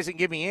need guys that can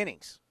give me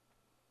innings.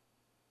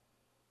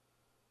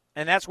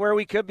 And that's where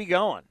we could be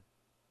going.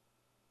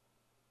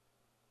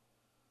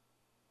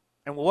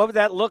 And what would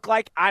that look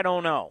like? I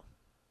don't know.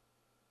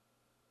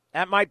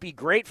 That might be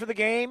great for the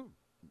game.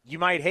 You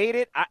might hate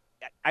it.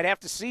 I'd have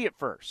to see it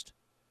first.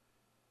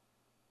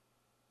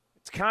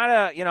 It's kind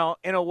of, you know,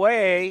 in a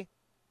way,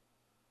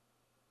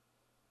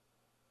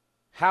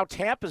 how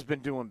Tampa's been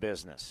doing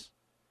business.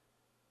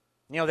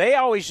 You know, they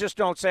always just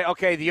don't say,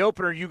 okay, the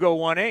opener, you go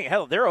 1 inning.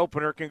 Hell, their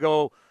opener can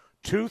go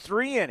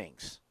 2-3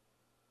 innings.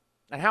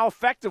 And how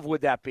effective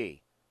would that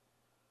be?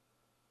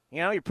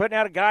 You know, you're putting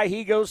out a guy,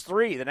 he goes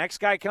 3. The next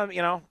guy comes,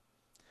 you know.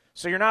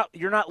 So you're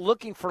not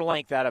looking for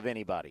length out of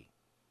anybody.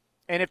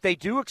 And if they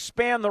do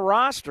expand the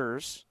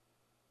rosters,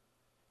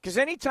 because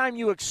anytime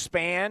you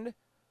expand,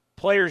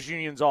 players'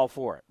 unions all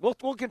for it.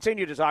 We'll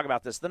continue to talk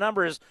about this. The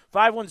number is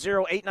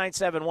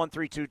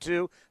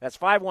 510-897-1322. That's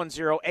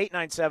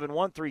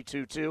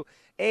 510-897-1322.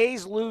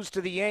 A's lose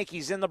to the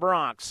Yankees in the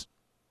Bronx.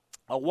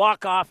 A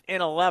walk-off in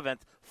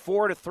 11th,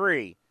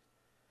 4-3.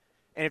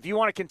 And if you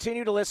want to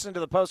continue to listen to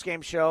the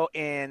postgame show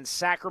in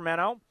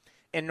Sacramento,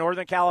 in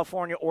Northern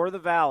California, or the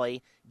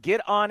Valley,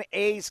 get on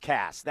A's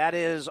Cast. That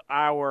is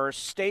our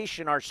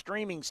station, our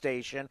streaming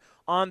station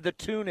on the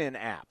TuneIn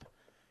app.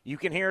 You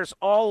can hear us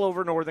all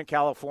over Northern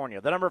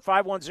California. The number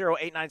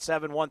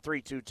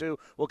 510-897-1322.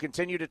 We'll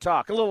continue to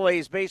talk a little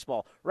A's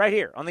baseball right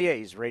here on the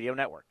A's Radio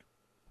Network.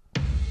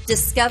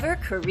 Discover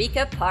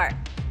Corica Park,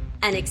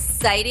 an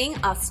exciting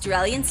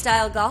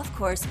Australian-style golf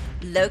course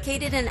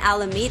located in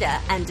Alameda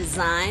and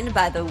designed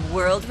by the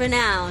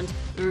world-renowned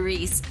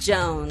Reese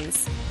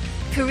Jones.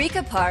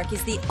 Corica Park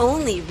is the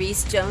only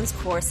Reese Jones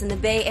course in the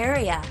Bay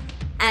Area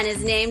and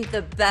is named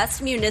the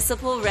best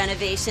municipal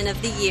renovation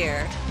of the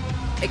year.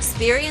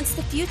 Experience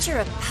the future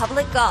of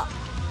public golf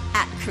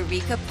at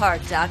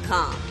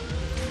coricapark.com,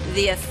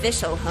 the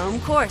official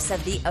home course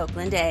of the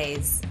Oakland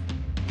A's.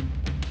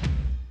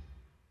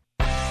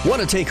 Want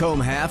to take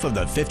home half of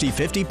the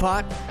 50-50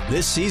 pot?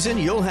 This season,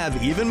 you'll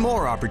have even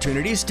more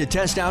opportunities to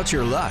test out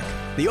your luck.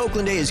 The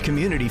Oakland A's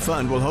Community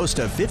Fund will host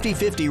a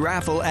 50-50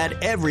 raffle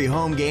at every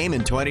home game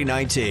in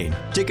 2019.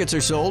 Tickets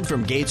are sold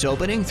from gates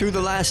opening through the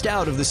last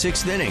out of the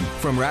 6th inning,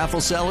 from raffle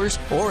sellers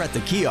or at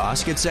the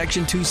kiosk at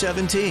Section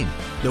 217.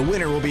 The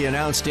winner will be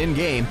announced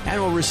in-game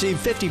and will receive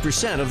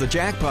 50% of the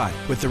jackpot,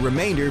 with the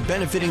remainder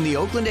benefiting the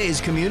Oakland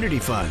A's Community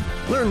Fund.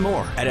 Learn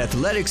more at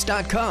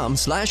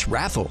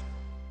athletics.com/raffle.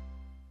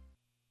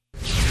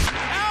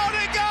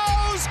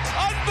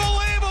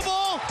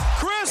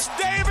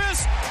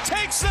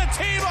 The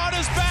team on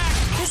his back.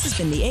 This has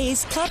been the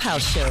A's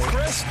Clubhouse Show.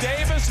 Chris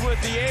Davis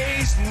with the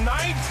A's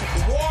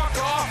 9th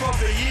walk-off of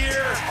the year.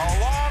 A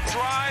long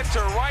drive to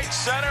right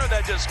center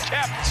that just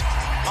kept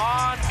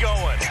on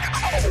going.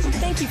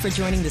 Thank you for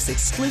joining this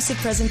exclusive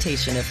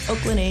presentation of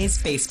Oakland A's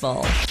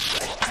baseball. Breaking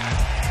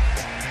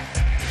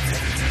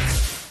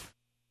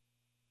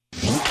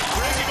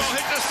ball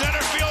hit to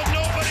center field.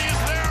 Nobody is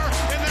there,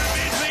 and that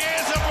means the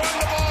A's have won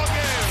the ball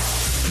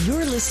game.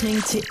 You're listening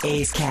to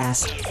A's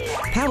Cast,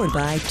 powered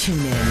by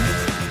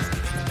TuneIn.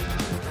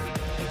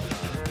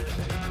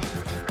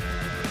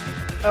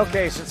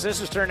 Okay, since this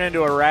has turned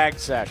into a rag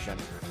session,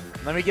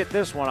 let me get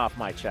this one off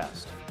my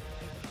chest.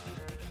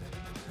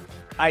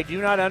 I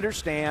do not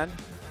understand,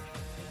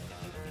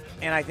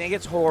 and I think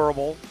it's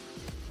horrible,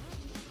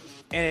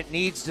 and it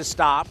needs to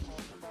stop.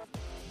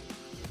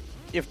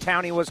 If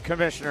Towney was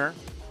commissioner,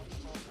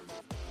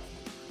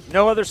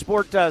 no other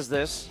sport does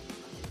this.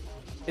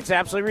 It's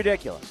absolutely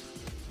ridiculous.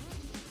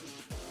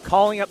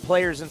 Calling up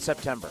players in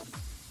September.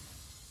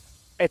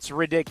 It's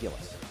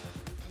ridiculous.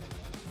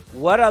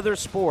 What other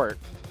sport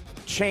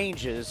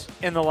changes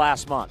in the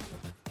last month?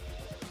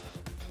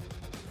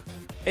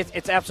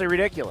 It's absolutely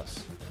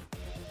ridiculous.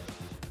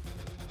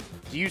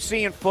 Do you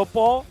see in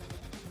football?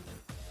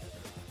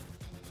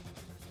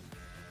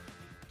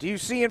 Do you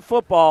see in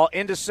football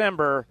in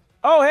December,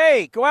 oh,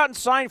 hey, go out and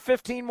sign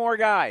 15 more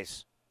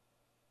guys?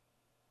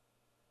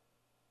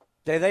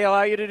 Do they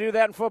allow you to do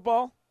that in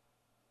football?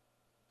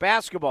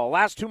 Basketball,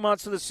 last 2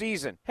 months of the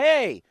season.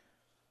 Hey,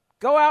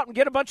 go out and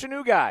get a bunch of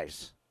new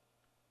guys.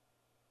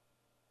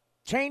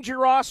 Change your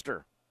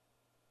roster.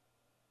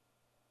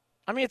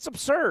 I mean, it's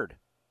absurd.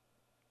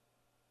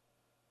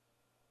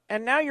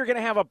 And now you're going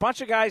to have a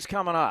bunch of guys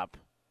coming up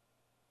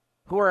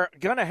who are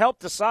going to help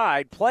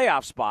decide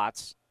playoff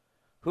spots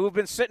who have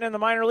been sitting in the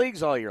minor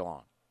leagues all year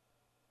long.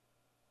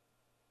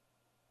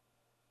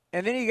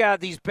 And then you got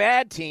these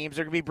bad teams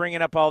that are going to be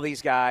bringing up all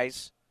these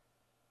guys.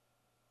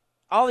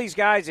 All these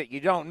guys that you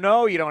don't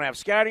know, you don't have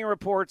scouting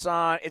reports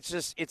on. It's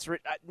just,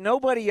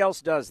 nobody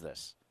else does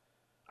this.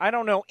 I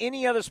don't know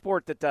any other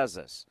sport that does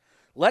this.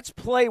 Let's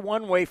play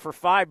one way for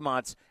 5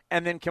 months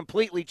and then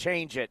completely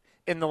change it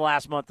in the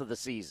last month of the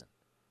season.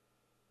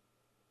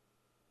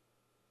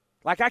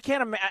 Like, I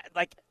can't imagine,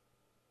 like,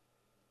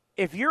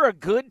 if you're a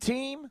good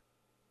team,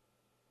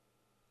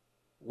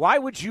 why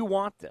would you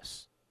want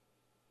this?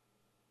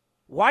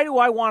 Why do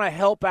I want to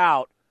help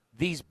out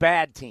these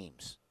bad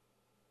teams?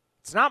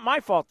 It's not my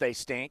fault they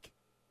stink,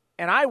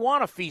 and I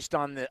want to feast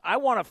on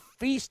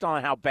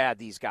how bad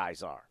these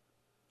guys are.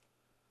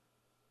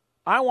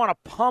 I want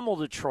to pummel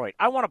Detroit.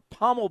 I want to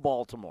pummel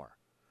Baltimore.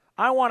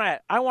 I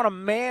want to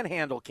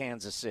manhandle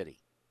Kansas City.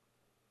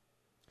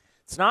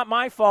 It's not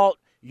my fault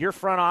your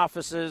front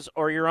offices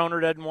or your owner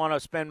doesn't want to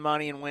spend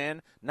money and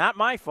win. Not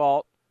my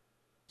fault.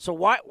 So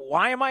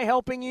why am I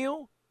helping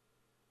you?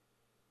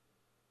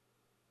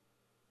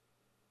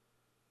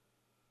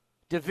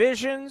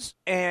 Divisions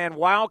and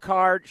wild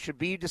card should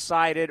be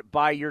decided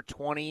by your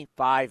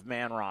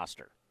 25-man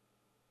roster.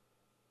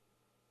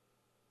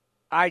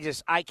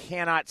 I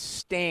cannot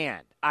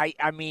stand. I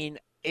mean,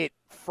 it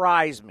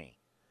fries me.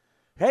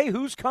 Hey,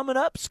 who's coming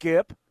up,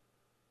 Skip?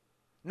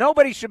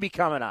 Nobody should be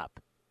coming up.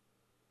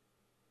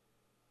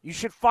 You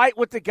should fight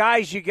with the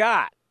guys you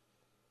got.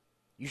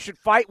 You should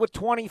fight with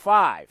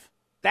 25.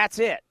 That's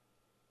it.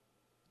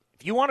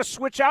 If you want to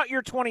switch out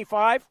your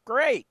 25,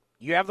 great.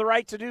 You have the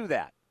right to do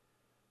that.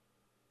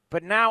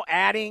 But now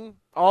adding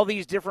all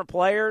these different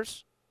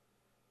players,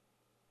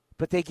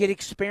 but they get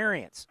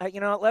experience. Let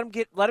them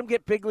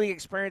get big league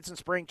experience in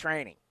spring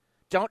training.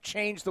 don't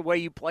change the way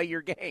you play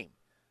your game.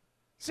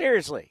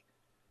 Seriously.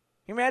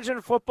 Can you imagine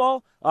in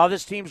football? Oh,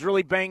 this team's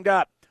really banged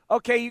up.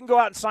 Okay, you can go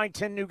out and sign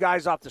 10 new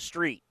guys off the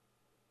street.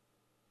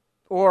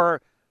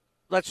 Or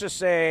let's just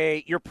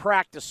say your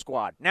practice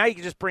squad. Now you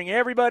can just bring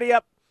everybody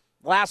up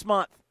last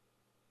month.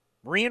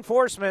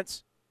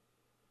 Reinforcements.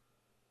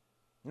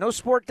 No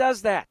sport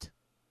does that.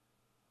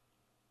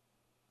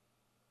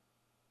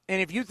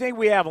 And if you think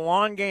we have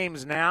long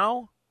games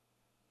now,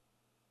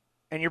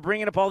 and you're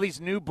bringing up all these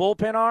new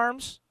bullpen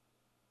arms,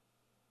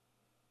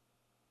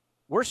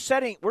 we're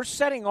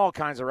setting all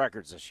kinds of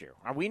records this year.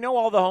 We know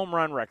all the home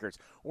run records.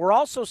 We're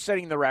also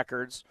setting the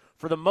records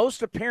for the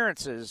most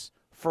appearances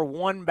for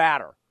one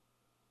batter.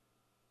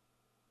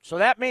 So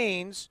that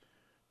means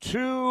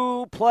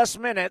 2+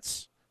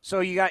 minutes. So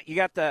you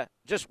got the,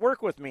 just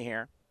work with me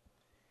here.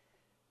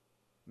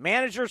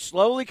 Manager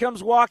slowly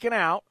comes walking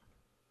out,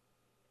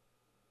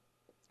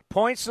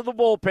 points to the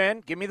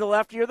bullpen, give me the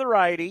lefty or the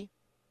righty.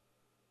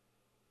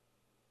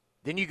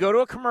 Then you go to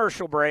a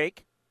commercial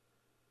break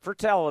for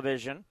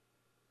television,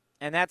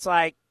 and that's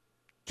like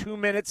 2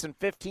 minutes and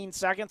 15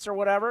 seconds or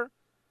whatever.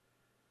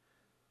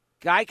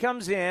 Guy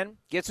comes in,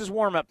 gets his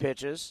warm-up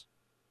pitches,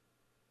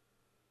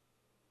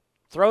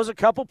 throws a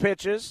couple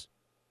pitches.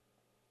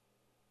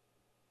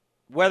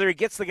 Whether he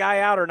gets the guy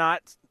out or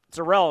not, it's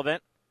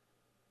irrelevant.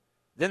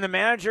 Then the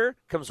manager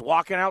comes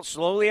walking out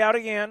slowly out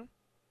again,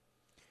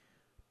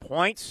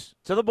 points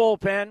to the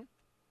bullpen.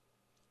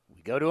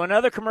 We go to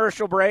another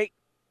commercial break,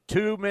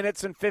 2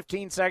 minutes and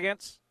 15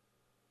 seconds.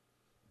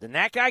 Then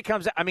that guy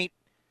comes out. I mean,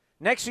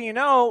 next thing you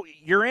know,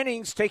 your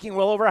inning's taking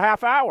well over a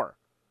half hour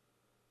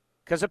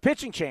because of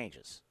pitching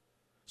changes.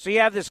 So you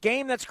have this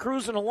game that's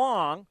cruising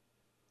along,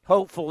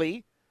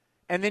 hopefully,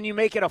 and then you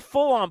make it a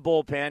full-on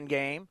bullpen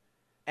game,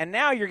 and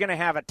now you're going to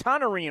have a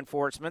ton of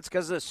reinforcements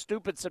because of the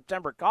stupid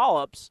September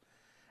call-ups,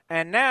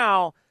 and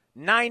now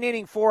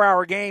 9-inning,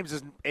 4-hour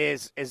games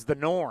is the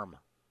norm.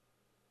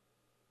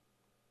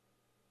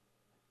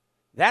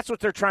 That's what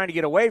they're trying to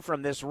get away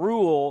from, this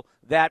rule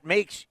that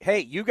makes, hey,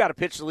 you got to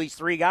pitch at least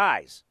 3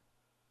 guys.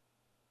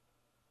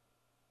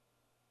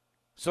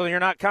 So you're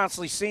not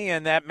constantly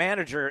seeing that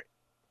manager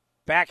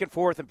back and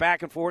forth and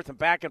back and forth and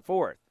back and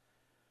forth.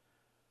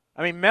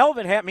 I mean,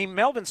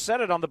 Melvin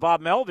said it on the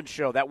Bob Melvin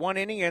show. That one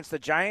inning against the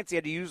Giants, he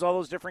had to use all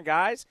those different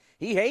guys.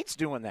 He hates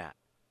doing that.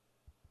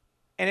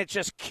 And it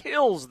just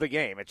kills the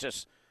game. It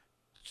just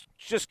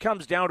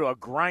comes down to a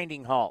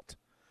grinding halt.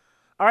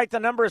 All right, the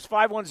number is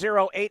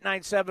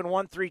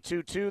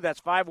 510-897-1322. That's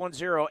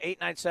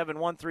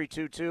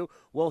 510-897-1322.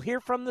 We'll hear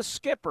from the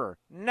skipper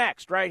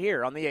next right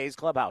here on the A's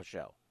Clubhouse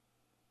Show.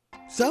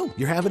 So,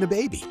 you're having a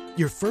baby.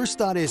 Your first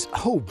thought is,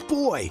 oh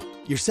boy.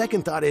 Your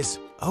second thought is,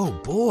 oh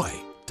boy.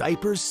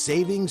 Diapers,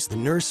 savings, the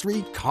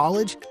nursery,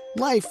 college.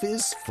 Life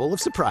is full of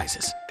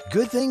surprises.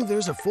 Good thing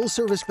there's a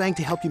full-service bank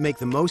to help you make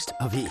the most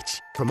of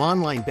each. From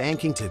online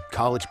banking to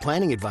college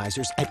planning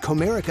advisors, at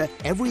Comerica,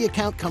 every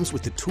account comes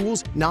with the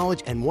tools,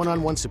 knowledge, and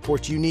one-on-one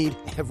support you need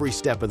every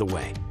step of the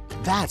way.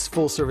 That's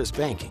full-service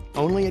banking,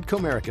 only at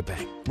Comerica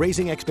Bank.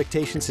 Raising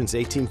expectations since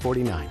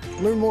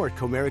 1849. Learn more at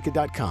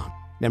Comerica.com.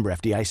 Member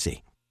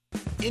FDIC.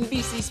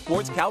 NBC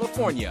Sports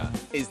California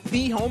is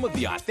the home of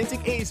the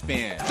authentic A's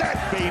fan.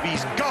 That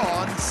baby's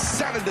gone.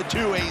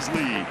 7-2 A's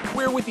lead.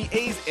 We're with the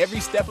A's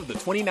every step of the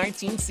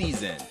 2019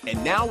 season.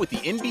 And now with the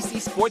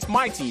NBC Sports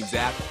My Teams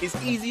app, it's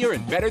easier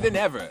and better than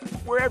ever.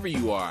 Wherever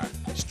you are,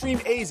 stream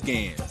A's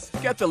games,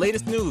 get the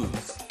latest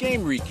news,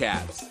 game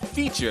recaps,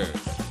 features,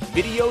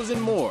 videos,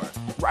 and more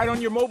right on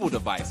your mobile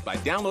device by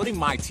downloading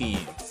My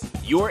Teams.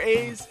 Your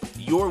A's,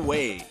 your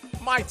way.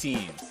 My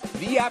Teams,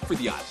 the app for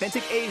the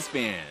authentic A's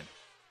fan.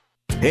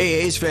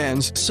 Hey A's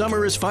fans,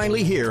 summer is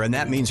finally here and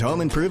that means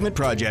home improvement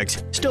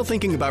projects. Still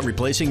thinking about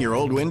replacing your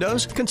old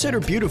windows?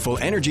 Consider beautiful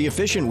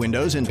energy-efficient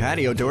windows and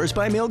patio doors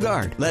by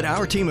Milgard. Let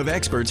our team of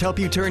experts help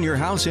you turn your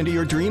house into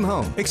your dream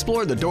home.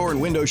 Explore the door and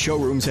window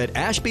showrooms at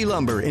Ashby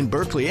Lumber in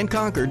Berkeley and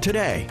Concord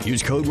today.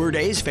 Use code word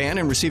A's fan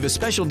and receive a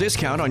special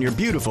discount on your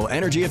beautiful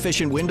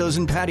energy-efficient windows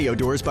and patio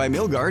doors by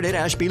Milgard at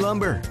Ashby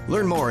Lumber.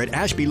 Learn more at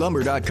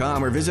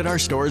ashbylumber.com or visit our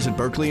stores at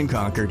Berkeley and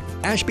Concord.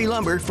 Ashby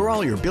Lumber for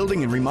all your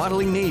building and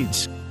remodeling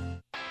needs.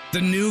 The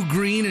new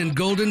green and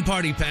golden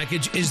party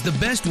package is the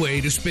best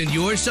way to spend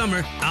your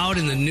summer out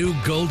in the new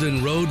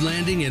Golden Road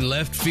Landing in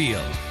left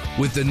field.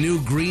 With the new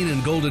green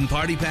and golden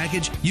party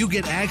package, you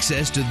get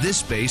access to this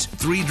space,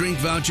 3 drink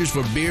vouchers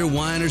for beer,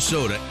 wine, or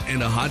soda,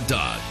 and a hot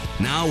dog.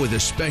 Now with a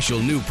special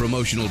new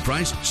promotional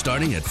price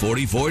starting at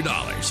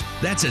 $44.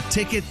 That's a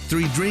ticket,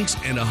 3 drinks,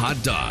 and a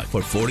hot dog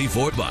for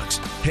 $44.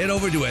 Head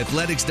over to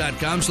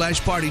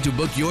athletics.com/party to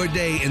book your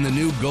day in the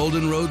new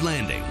Golden Road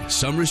Landing.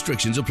 Some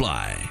restrictions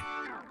apply.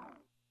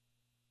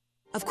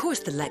 Of course,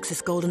 the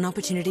Lexus Golden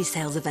Opportunity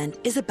Sales Event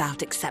is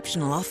about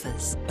exceptional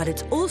offers, but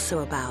it's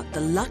also about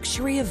the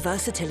luxury of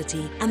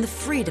versatility and the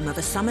freedom of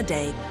a summer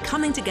day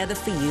coming together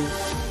for you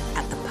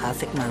at the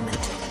perfect moment.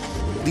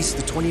 Lease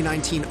the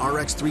 2019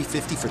 RX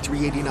 350 for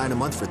 $389 a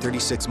month for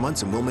 36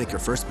 months and we'll make your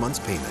first month's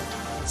payment.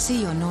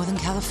 See your Northern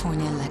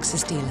California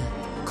Lexus dealer.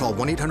 Call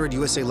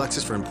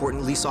 1-800-USA-LEXUS for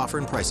important lease offer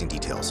and pricing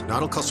details.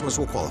 Not all customers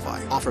will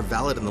qualify. Offer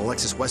valid in the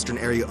Lexus Western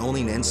area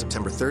only and ends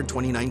September 3rd,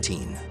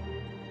 2019.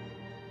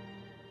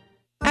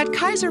 At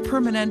Kaiser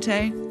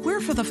Permanente, we're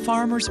for the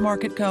farmers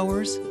market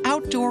goers,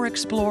 outdoor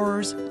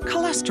explorers,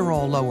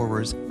 cholesterol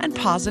lowerers, and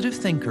positive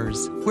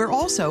thinkers. We're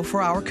also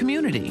for our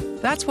community.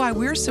 That's why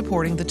we're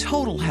supporting the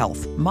total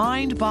health,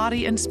 mind,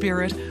 body, and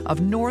spirit of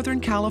Northern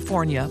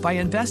California by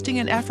investing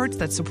in efforts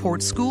that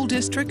support school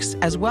districts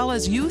as well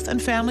as youth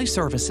and family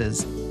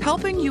services,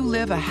 helping you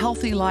live a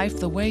healthy life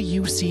the way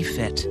you see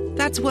fit.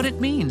 That's what it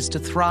means to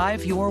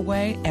thrive your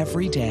way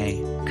every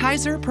day.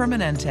 Kaiser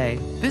Permanente.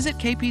 Visit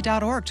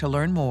kp.org to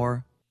learn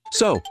more.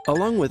 So,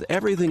 along with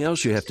everything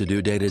else you have to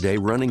do day to day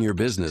running your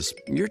business,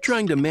 you're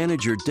trying to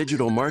manage your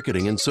digital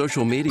marketing and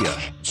social media.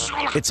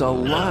 It's a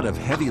lot of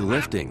heavy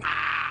lifting.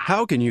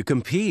 How can you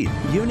compete?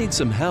 You need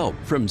some help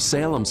from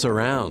Salem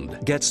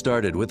Surround. Get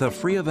started with a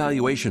free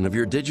evaluation of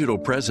your digital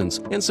presence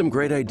and some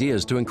great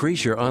ideas to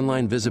increase your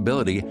online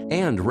visibility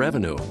and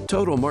revenue.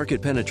 Total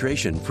market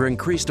penetration for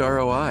increased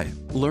ROI.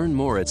 Learn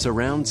more at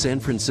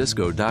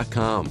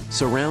surroundsanfrancisco.com.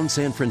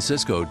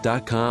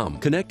 Surroundsanfrancisco.com.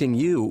 Connecting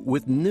you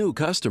with new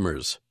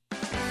customers.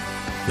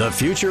 The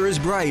future is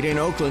bright in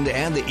Oakland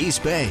and the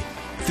East Bay.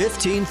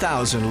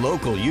 15,000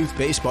 local youth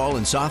baseball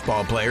and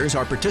softball players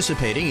are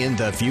participating in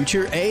the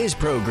Future A's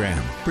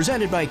program,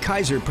 presented by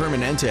Kaiser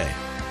Permanente.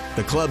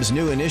 The club's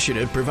new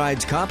initiative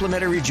provides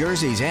complimentary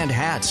jerseys and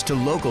hats to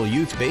local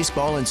youth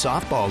baseball and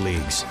softball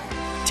leagues.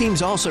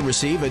 Teams also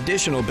receive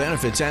additional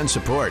benefits and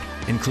support,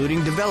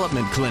 including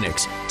development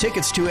clinics,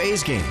 tickets to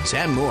A's games,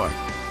 and more.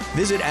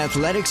 Visit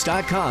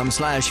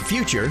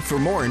athletics.com/future for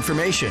more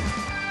information.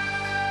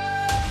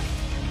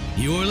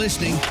 You're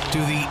listening to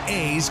the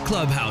A's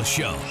Clubhouse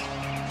Show.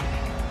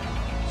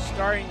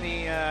 Starting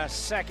the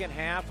second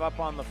half up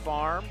on the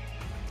farm.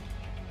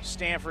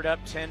 Stanford up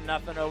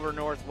 10-0 over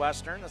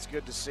Northwestern. That's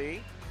good to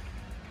see.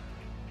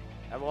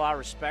 I have a lot of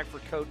respect for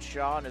Coach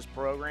Shaw and his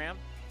program.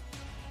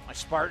 My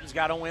Spartans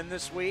got a win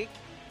this week.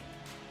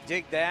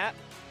 Dig that.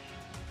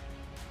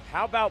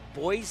 How about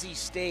Boise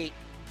State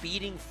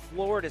beating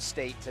Florida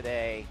State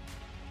today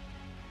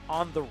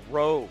on the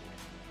road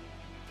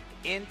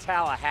in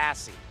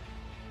Tallahassee?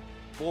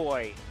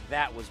 Boy,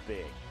 that was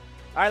big.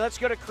 All right, let's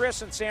go to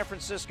Chris in San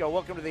Francisco.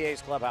 Welcome to the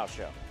A's Clubhouse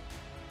Show.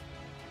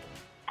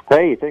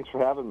 Hey, thanks for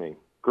having me.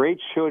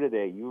 Great show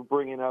today. You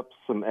bringing up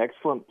some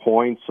excellent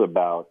points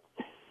about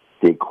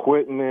the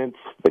equipment,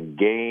 the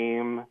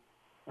game,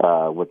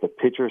 what the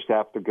pitchers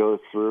have to go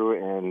through,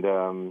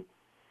 and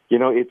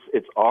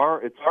it's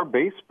our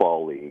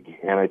baseball league,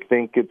 and I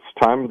think it's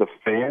time the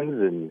fans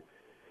and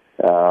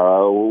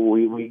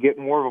we get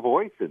more of a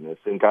voice in this,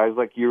 and guys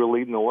like you are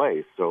leading the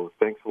way. So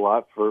thanks a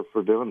lot for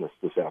doing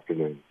this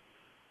afternoon.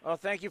 Well,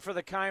 thank you for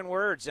the kind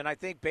words. And I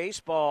think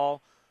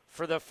baseball,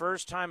 for the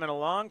first time in a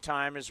long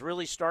time, is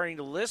really starting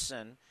to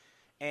listen.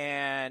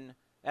 And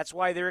that's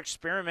why they're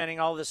experimenting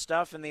all this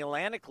stuff in the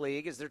Atlantic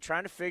League, is they're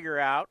trying to figure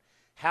out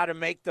how to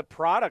make the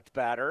product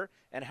better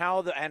and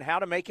how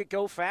to make it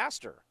go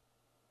faster.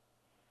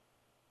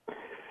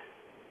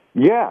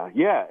 Yeah.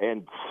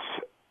 And,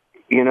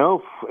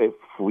 if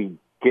we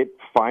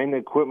find the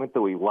equipment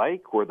that we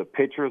like where the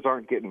pitchers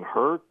aren't getting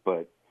hurt,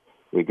 but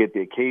we get the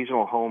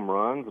occasional home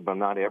runs, but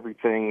not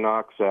everything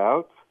knocks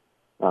out.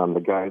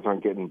 The guys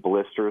aren't getting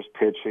blisters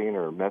pitching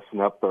or messing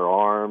up their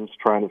arms,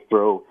 trying to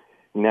throw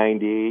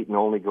 98 and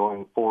only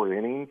going 4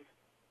 innings.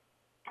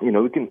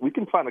 We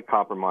can find a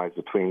compromise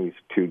between these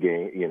two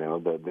games,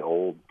 the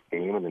old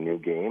game and the new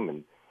game.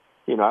 And,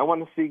 I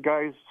want to see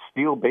guys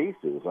steal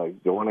bases. I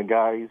want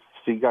to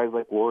see guys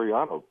like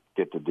Laureano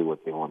get to do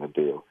what they want to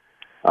do.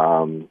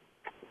 And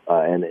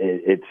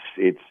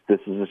this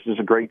is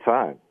a great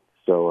time.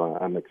 So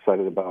I'm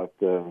excited about,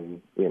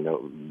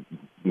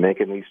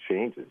 making these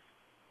changes.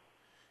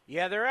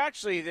 Yeah, they're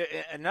actually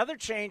another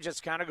change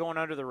that's kind of going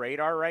under the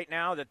radar right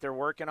now that they're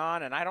working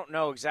on, and I don't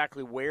know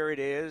exactly where it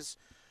is,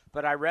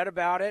 but I read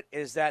about it,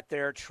 is that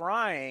they're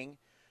trying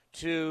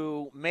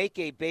to make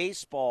a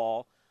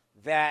baseball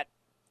that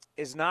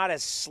is not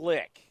as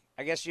slick.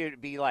 I guess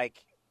you'd be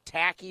like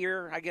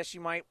tackier, I guess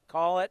you might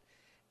call it,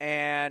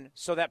 and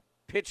so that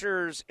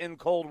pitchers in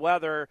cold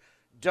weather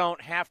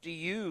don't have to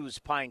use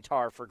pine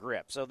tar for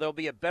grip. So there'll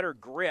be a better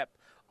grip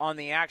on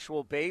the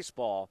actual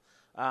baseball.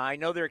 I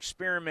know they're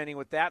experimenting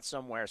with that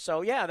somewhere.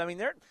 So yeah, I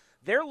mean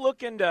they're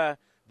looking to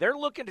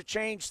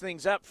change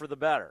things up for the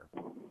better.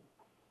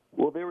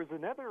 Well, there was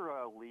another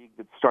league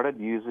that started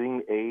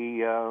using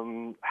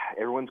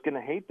everyone's going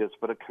to hate this,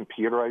 but a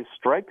computerized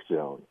strike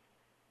zone,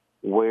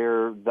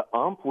 where the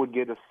ump would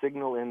get a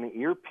signal in the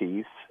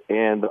earpiece,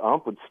 and the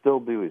ump would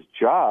still do his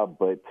job,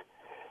 but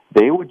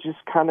they would just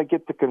kind of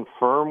get to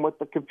confirm what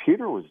the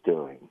computer was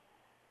doing.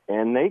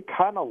 And they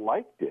kind of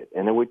liked it,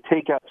 and it would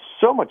take out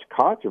so much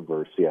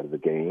controversy out of the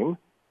game.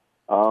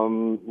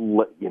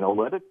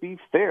 Let it be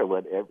fair.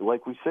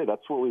 Like we said,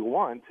 that's what we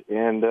want.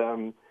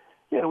 And,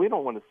 we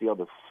don't want to see all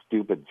the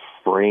stupid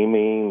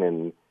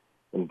framing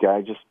and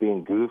guys just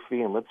being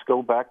goofy. And let's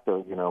go back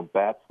to,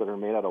 bats that are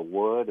made out of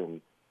wood and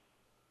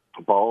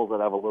balls that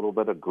have a little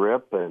bit of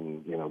grip,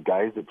 and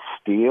guys that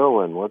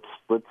steal, and let's.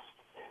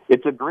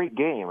 It's a great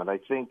game, and I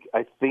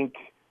think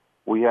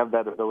we have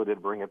that ability to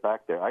bring it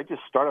back there. I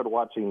just started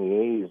watching the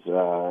A's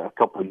a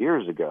couple of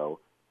years ago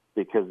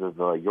because of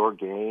your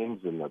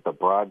games and the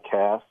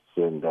broadcasts,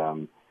 and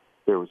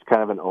there was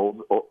kind of an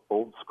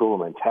old school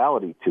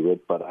mentality to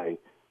it. But I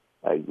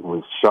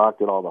was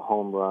shocked at all the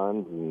home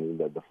runs and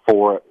the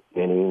 4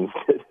 innings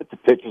that the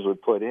pitchers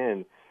would put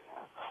in.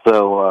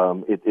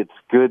 So it's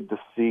good to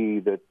see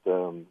that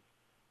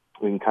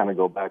we can kind of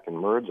go back and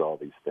merge all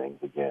these things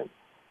again.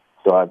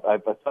 So I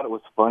thought it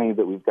was funny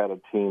that we've got a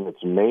team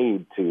that's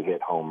made to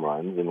hit home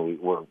runs, and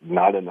we're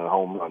not in a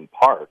home run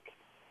park.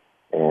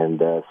 And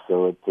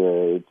so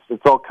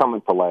it's all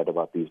coming to light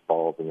about these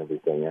balls and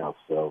everything else.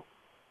 So,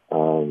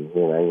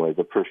 anyways,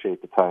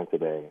 appreciate the time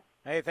today.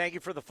 Hey, thank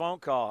you for the phone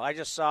call. I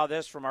just saw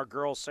this from our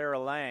girl, Sarah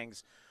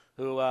Langs,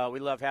 who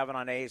we love having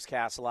on A's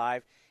Cast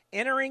Live.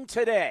 Entering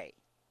today,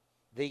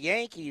 the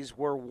Yankees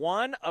were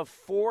one of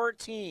 4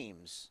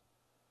 teams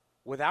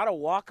without a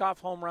walk-off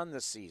home run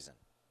this season.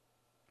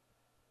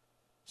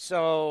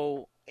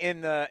 So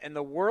in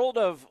the world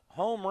of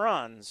home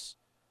runs,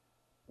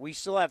 we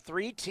still have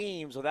 3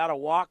 teams without a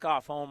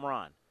walk-off home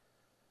run.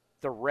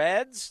 The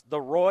Reds,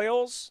 the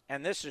Royals,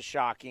 and this is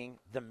shocking,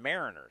 the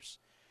Mariners.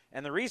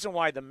 And the reason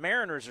why the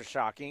Mariners are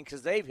shocking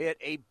because they've hit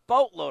a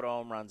boatload of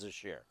home runs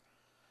this year.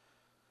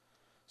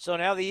 So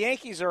now the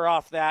Yankees are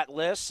off that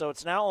list, so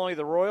it's now only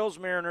the Royals,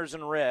 Mariners,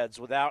 and Reds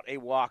without a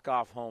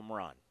walk-off home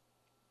run.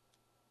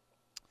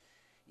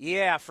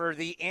 Yeah, for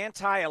the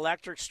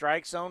anti-electric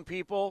strike zone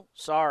people,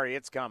 sorry,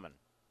 it's coming.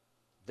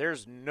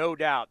 There's no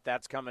doubt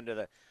that's coming to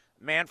the –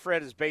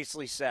 Manfred has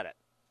basically said it.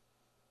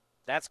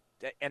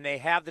 And they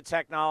have the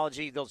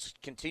technology. They'll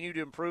continue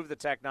to improve the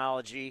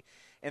technology.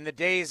 In the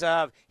days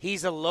of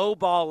he's a low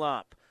ball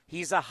ump,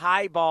 he's a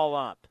high ball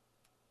ump,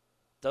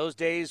 those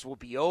days will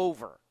be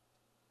over.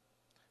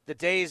 The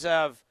days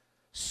of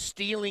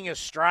stealing a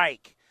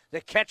strike,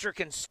 the catcher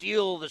can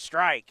steal the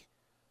strike,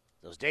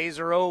 those days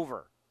are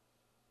over.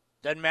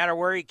 Doesn't matter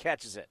where he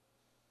catches it.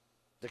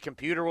 The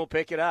computer will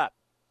pick it up.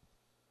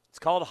 It's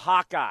called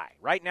Hawkeye.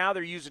 Right now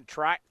they're using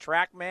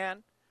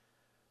TrackMan.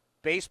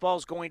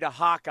 Baseball's going to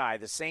Hawkeye,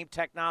 the same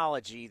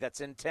technology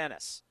that's in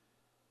tennis.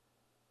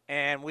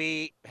 And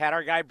we had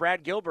our guy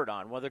Brad Gilbert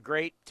on, one of the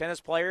great tennis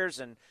players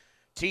and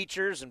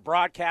teachers and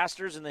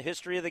broadcasters in the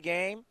history of the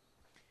game.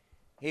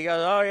 He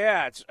goes, oh,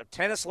 yeah,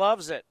 tennis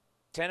loves it.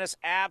 Tennis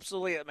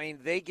absolutely,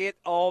 they get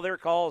all their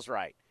calls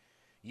right.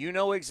 You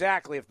know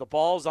exactly if the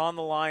ball's on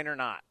the line or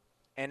not.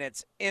 And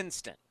it's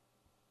instant.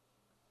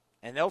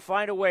 And they'll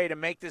find a way to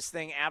make this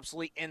thing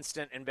absolutely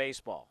instant in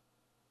baseball.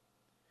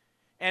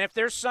 And if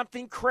there's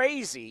something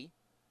crazy,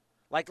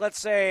 like let's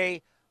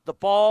say the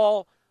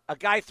ball, a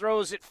guy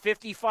throws it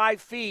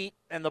 55 feet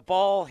and the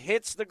ball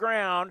hits the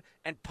ground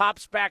and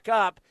pops back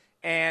up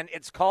and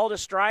it's called a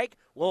strike,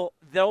 well,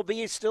 there'll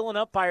be still an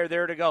umpire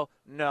there to go,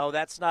 no,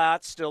 that's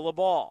not still a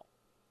ball.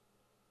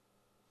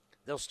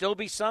 There'll still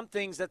be some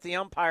things that the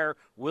umpire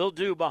will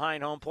do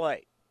behind home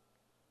plate.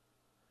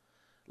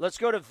 Let's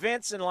go to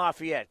Vince in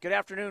Lafayette. Good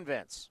afternoon,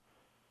 Vince.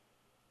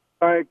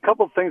 All right, a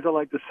couple of things I'd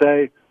like to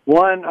say.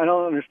 One, I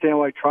don't understand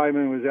why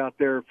Tryman was out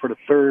there for the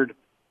 3rd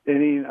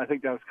inning. I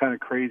think that was kind of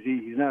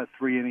crazy. He's not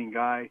a 3-inning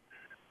guy.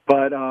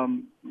 But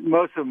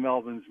most of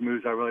Melvin's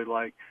moves I really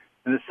like.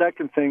 And the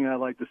second thing I'd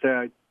like to say,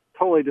 I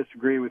totally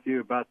disagree with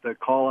you about the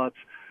call-ups.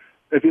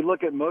 If you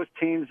look at most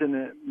teams in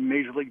the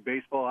Major League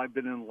Baseball, I've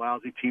been in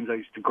lousy teams. I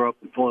used to grow up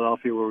in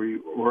Philadelphia where we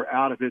were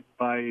out of it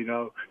by,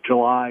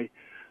 July.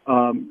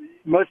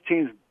 Most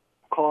teams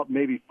call up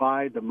maybe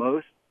 5 the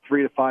most,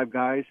 3 to 5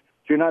 guys.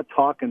 So you're not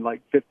talking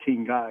like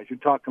 15 guys. You're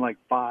talking like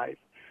 5.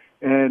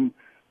 And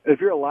if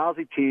you're a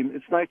lousy team,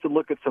 it's nice to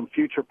look at some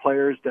future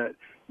players that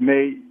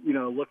may,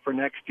 look for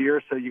next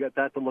year. So you got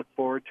that to look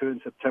forward to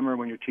in September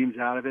when your team's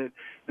out of it.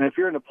 And if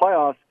you're in the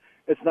playoffs,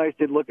 it's nice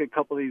to look at a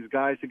couple of these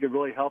guys that could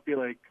really help you,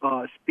 like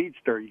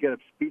Speedster. You get a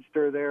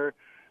Speedster there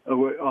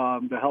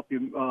to help you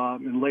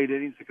in late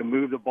innings that can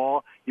move the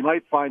ball. You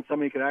might find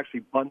somebody who could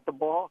actually bunt the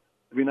ball.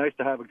 It'd be nice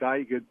to have a guy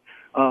you could,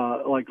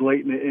 like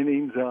late in the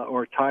innings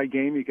or a tie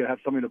game, you could have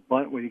somebody to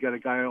bunt when you got a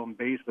guy on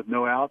base with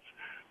no outs,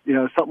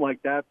 something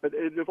like that. But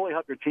it would really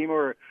help your team,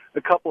 or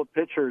a couple of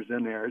pitchers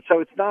in there. So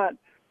it's not,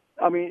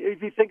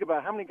 if you think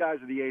about how many guys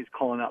are the A's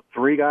calling up,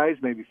 3 guys,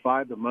 maybe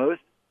 5 the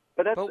most.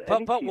 But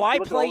that's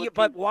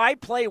why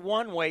play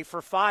one way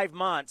for 5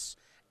 months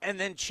and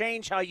then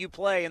change how you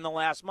play in the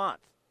last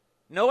month?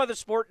 No other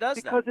sport does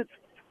that. Because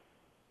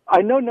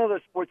I know none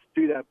other sports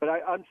do that, but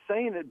I'm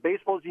saying that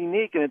baseball is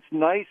unique and it's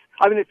nice.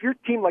 If your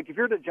team, if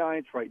you're the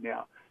Giants right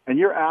now and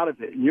you're out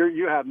of it and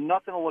you have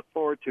nothing to look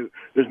forward to,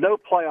 there's no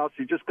playoffs,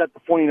 you just got the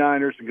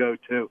 49ers to go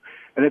to.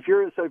 And if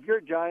you're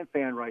a Giant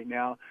fan right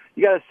now,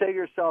 you got to say to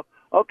yourself,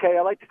 okay,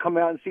 I'd like to come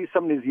out and see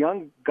some of these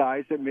young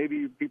guys that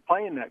maybe be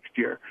playing next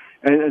year,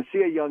 and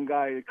see a young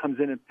guy that comes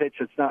in and pitch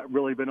that's not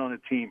really been on a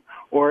team,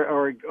 or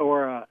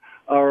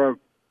a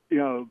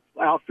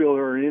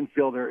outfielder or an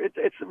infielder.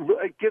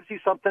 It gives you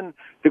something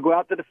to go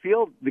out to the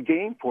field, the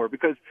game for,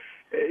 because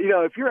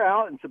if you're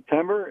out in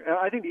September, and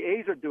I think the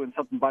A's are doing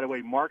something, by the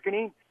way,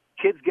 marketing.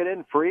 Kids get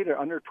in free. They're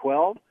under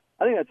 12.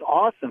 I think that's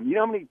awesome. You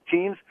know how many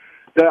teams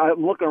that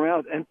I'm looking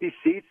around with empty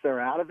seats, they're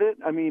out of it?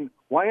 I mean,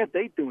 why aren't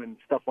they doing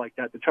stuff like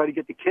that to try to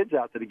get the kids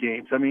out to the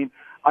games? I mean,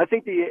 I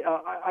think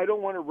I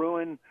don't want to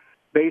ruin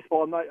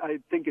baseball. I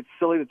think it's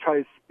silly to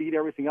try to speed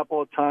everything up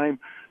all the time.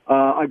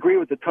 I agree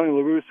with the Tony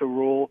La Russa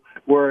rule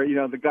where,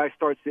 the guy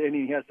starts the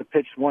inning, he has to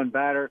pitch one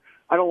batter.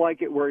 I don't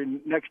like it where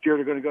next year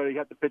they're going to you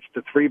have to pitch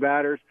to three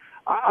batters.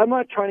 I'm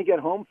not trying to get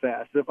home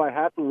fast. If I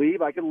have to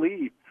leave, I can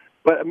leave.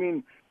 But, I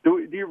mean,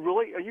 do you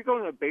really – are you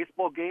going to a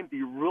baseball game? Do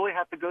you really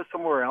have to go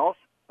somewhere else?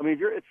 I mean,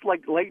 it's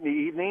like late in the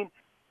evening.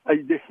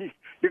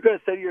 You're going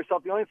to say to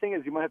yourself, the only thing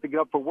is you might have to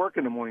get up for work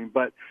in the morning,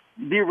 but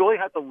do you really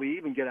have to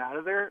leave and get out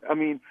of there? I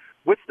mean,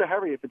 what's the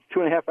hurry? If it's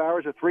 2.5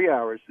 hours or 3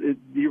 hours, do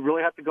you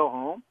really have to go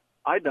home?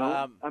 I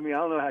don't. I mean, I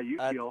don't know how you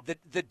feel.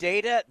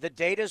 The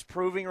data's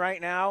proving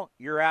right now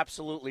you're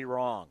absolutely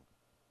wrong.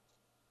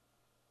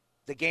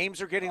 The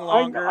games are getting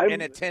longer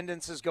and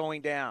attendance is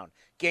going down.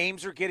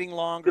 Games are getting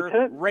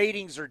longer,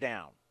 ratings are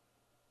down.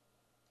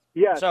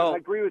 Yes, so, I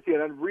agree with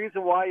you. And the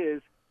reason why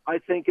is, I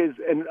think is,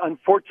 and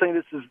unfortunately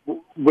this is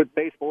what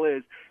baseball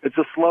is, it's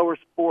a slower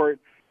sport,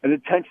 and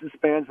attention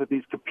spans with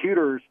these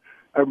computers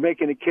are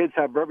making the kids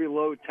have very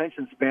low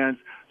attention spans.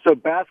 So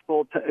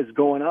basketball is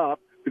going up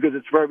because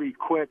it's very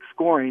quick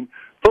scoring.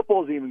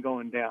 Football's even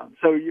going down.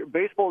 So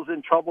baseball's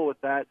in trouble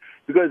with that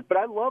but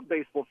I love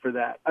baseball for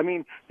that. I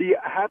mean, do you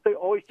have to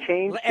always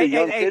change the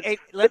young kids?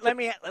 Let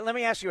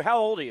me ask you, how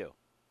old are you?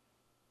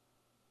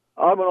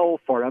 I'm an old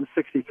fart. I'm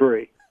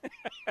 63.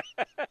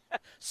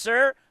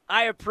 Sir,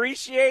 I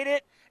appreciate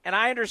it, and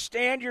I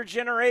understand your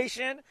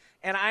generation,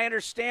 and I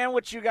understand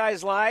what you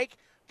guys like,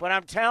 but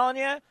I'm telling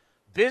you,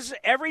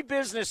 every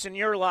business in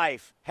your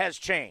life has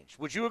changed.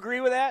 Would you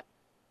agree with that?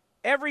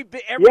 Every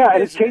business.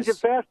 And it's changing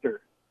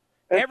faster.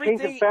 It's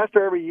changing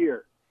faster every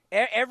year.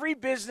 Every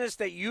business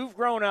that you've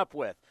grown up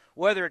with,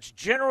 whether it's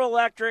General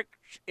Electric,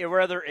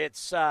 whether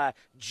it's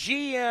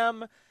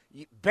GM,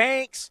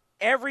 banks,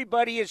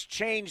 everybody has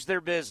changed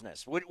their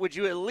business. Would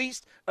you at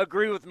least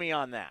agree with me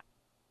on that?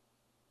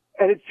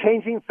 And it's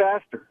changing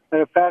faster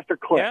at a faster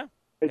clip.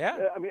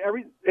 Yeah. I mean,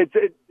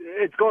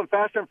 it's going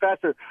faster and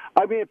faster.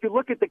 I mean, if you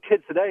look at the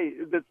kids today,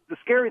 the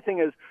scary thing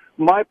is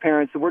my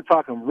parents, and we're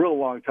talking a real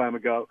long time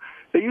ago,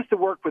 they used to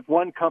work with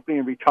one company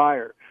and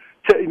retire.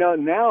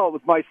 Now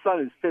with my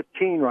son is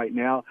 15 right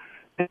now,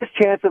 his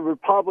chance of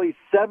probably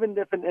 7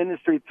 different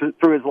industries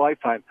through his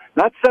lifetime.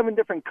 Not 7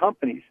 different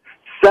companies,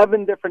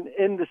 7 different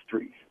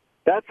industries.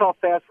 That's how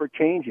fast we're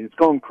changing. It's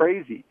going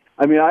crazy.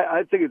 I mean,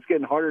 I think it's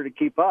getting harder to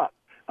keep up.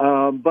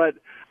 But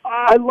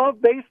I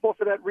love baseball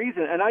for that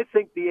reason. And I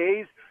think the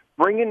A's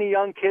bringing the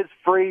young kids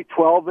free,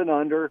 12 and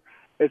under,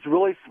 it's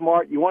really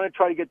smart. You want to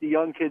try to get the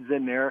young kids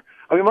in there.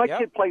 I mean, my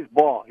kid plays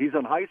ball. He's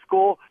in high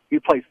school. He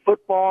plays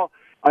football.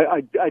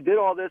 I did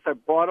all this. I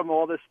brought him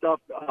all this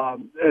stuff at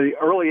an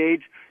early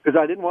age because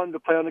I didn't want him to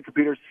play on the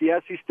computers.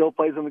 Yes, he still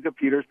plays on the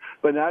computers,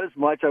 but not as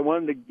much. I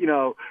want him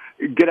to,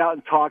 get out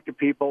and talk to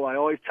people. I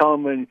always tell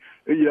him when,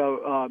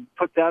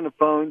 put down the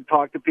phone,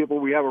 talk to people.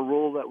 We have a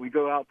rule that we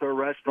go out to a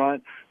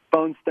restaurant,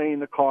 phones stay in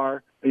the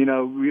car. We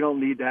don't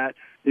need that.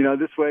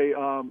 This way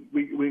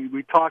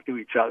we talk to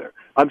each other.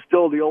 I'm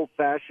still the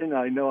old-fashioned.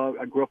 I know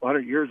I grew up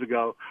 100 years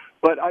ago,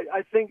 but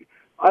I think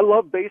I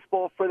love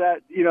baseball for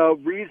that,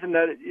 reason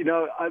that,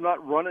 I'm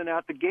not running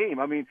out the game.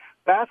 I mean,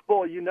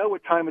 basketball,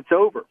 what time it's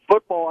over.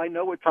 Football, I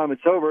know what time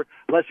it's over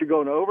unless you're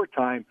going to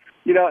overtime.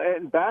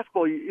 And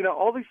basketball,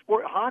 all these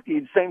sports,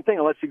 hockey, same thing.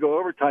 Unless you go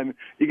overtime,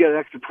 you get an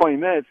extra 20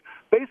 minutes.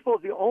 Baseball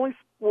is the only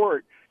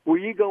sport where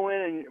you go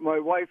in and my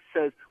wife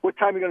says, what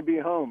time are you going to be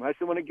home? I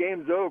said, when the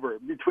game's over,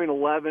 between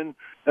 11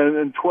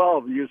 and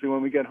 12, usually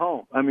when we get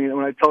home. I mean,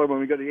 when I tell her when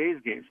we go to the A's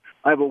games.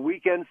 I have a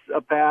weekend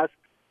pass,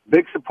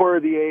 big supporter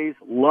of the A's,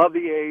 love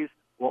the A's.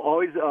 Will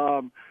always,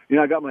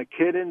 I got my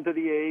kid into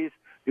the A's.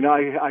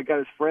 I got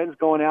his friends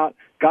going out.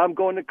 Got him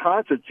going to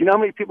concerts. You know how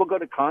many people go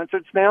to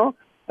concerts now?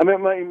 I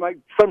mean, my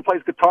son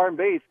plays guitar and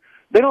bass.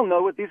 They don't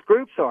know what these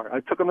groups are. I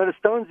took him to the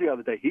Stones the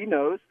other day. He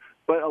knows.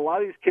 But a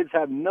lot of these kids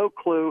have no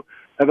clue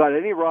about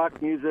any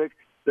rock music.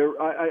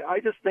 I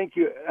just think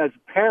as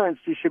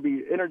parents, you should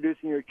be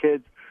introducing your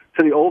kids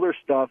to the older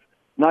stuff,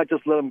 not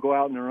just let them go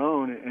out on their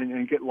own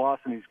and get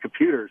lost in these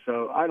computers.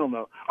 So I don't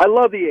know. I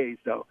love the A's,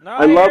 though. No,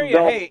 I love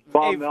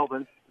Bob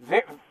Melvin.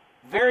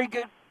 Very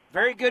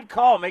good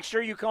call. Make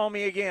sure you call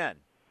me again.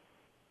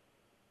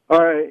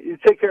 All right. You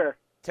take care.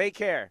 Take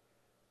care.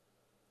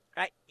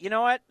 You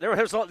know what?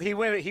 He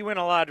went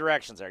a lot of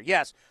directions there.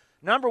 Yes.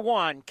 Number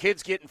one,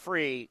 kids getting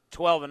free,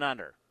 12 and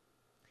under.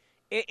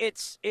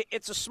 It's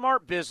a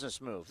smart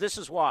business move. This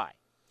is why.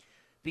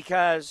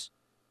 Because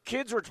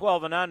kids are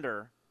 12 and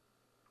under.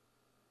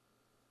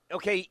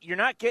 Okay, you're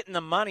not getting the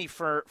money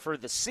for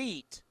the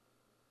seat,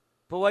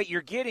 but what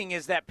you're getting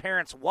is that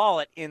parent's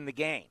wallet in the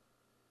game.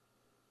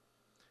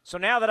 So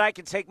now that I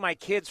can take my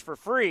kids for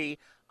free,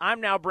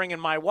 I'm now bringing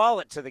my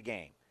wallet to the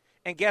game.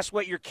 And guess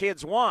what your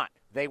kids want?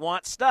 They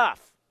want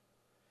stuff.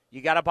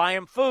 You got to buy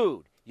them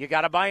food. You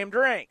got to buy them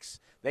drinks.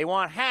 They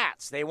want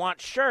hats. They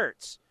want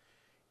shirts.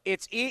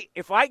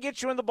 If I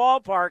get you in the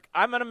ballpark,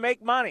 I'm going to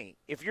make money.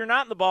 If you're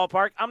not in the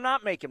ballpark, I'm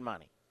not making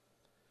money.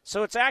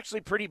 So it's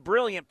actually pretty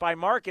brilliant by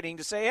marketing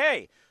to say,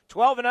 hey,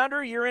 12 and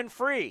under, you're in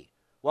free.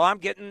 Well, I'm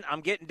getting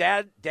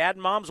dad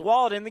and mom's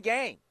wallet in the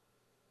game.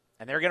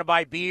 And they're going to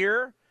buy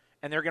beer,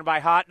 and they're going to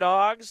buy hot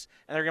dogs,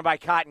 and they're going to buy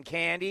cotton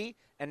candy,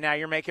 and now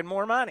you're making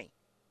more money.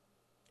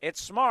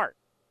 It's smart.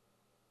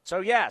 So,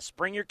 yes,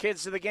 bring your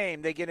kids to the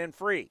game. They get in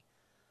free.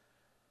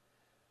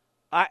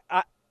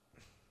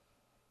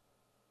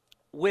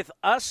 With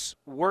us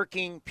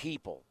working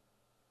people,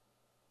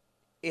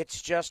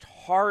 it's just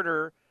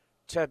harder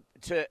to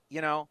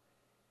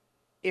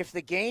if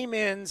the game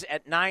ends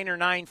at 9 or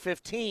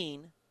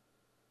 9:15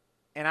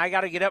 and I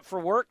got to get up for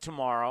work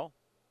tomorrow,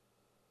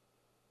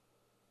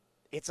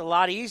 it's a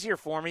lot easier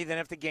for me than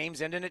if the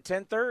game's ending at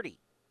 10:30.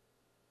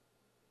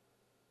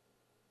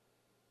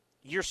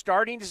 You're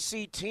starting to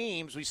see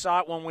teams. We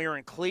saw it when we were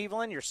in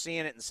Cleveland. You're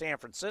seeing it in San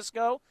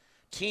Francisco.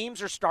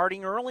 Teams are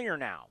starting earlier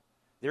now.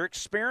 They're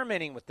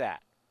experimenting with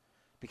that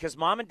because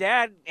mom and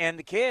dad and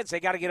the kids, they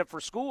got to get up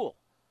for school.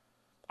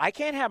 I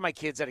can't have my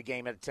kids at a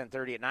game at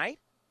 10:30 at night.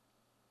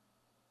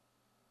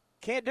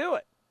 Can't do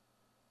it.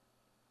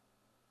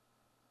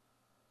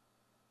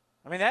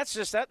 I mean, that's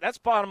just that's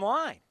bottom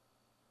line.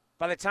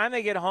 By the time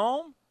they get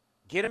home,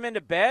 get them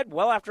into bed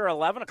well after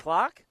 11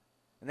 o'clock,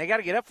 and they got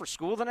to get up for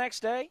school the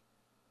next day.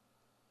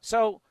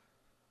 So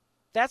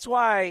that's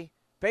why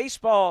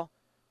baseball's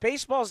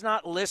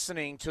not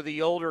listening to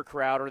the older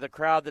crowd or the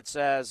crowd that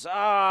says,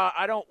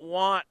 I don't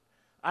want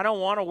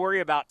to worry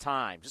about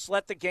time. Just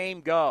let the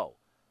game go.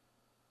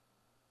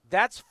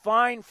 That's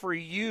fine for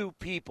you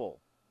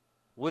people.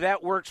 Well,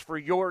 that works for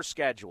your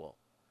schedule.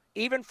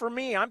 Even for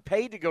me, I'm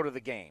paid to go to the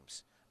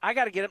games. I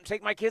got to get up and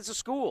take my kids to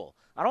school.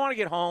 I don't want to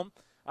get home.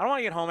 I don't want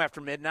to get home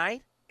after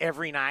midnight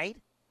every night.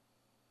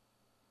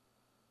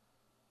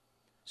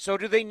 So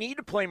do they need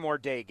to play more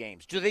day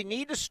games? Do they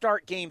need to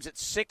start games at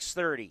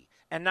 6:30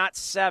 and not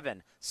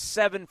 7,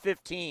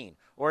 7:15,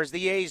 or as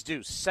the A's do,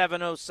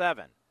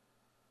 7:07?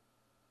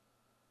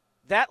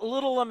 That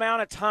little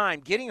amount of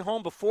time, getting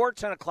home before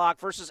 10 o'clock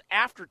versus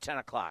after 10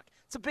 o'clock,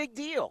 it's a big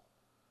deal.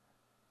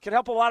 Could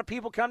help a lot of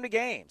people come to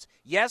games.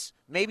 Yes,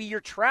 maybe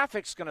your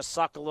traffic's going to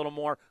suck a little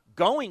more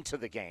going to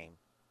the game,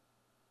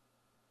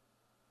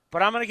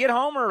 but I'm going to get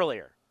home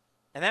earlier,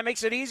 and that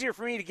makes it easier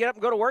for me to get up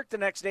and go to work the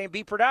next day and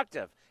be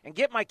productive and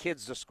get my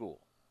kids to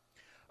school.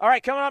 All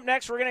right, coming up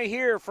next, we're going to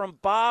hear from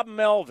Bob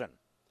Melvin,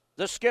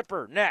 the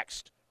skipper,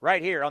 next,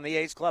 right here on the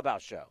A's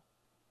Clubhouse Show.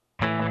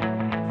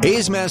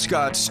 A's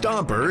mascot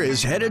Stomper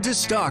is headed to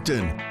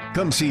Stockton.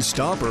 Come see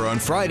Stomper on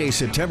Friday,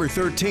 September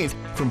 13th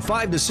from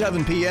 5 to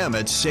 7 p.m.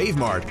 at Save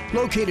Mart,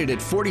 located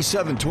at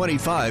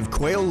 4725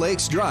 Quail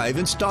Lakes Drive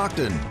in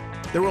Stockton.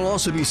 There will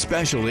also be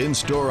special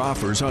in-store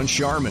offers on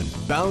Charmin,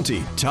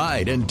 Bounty,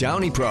 Tide, and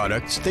Downy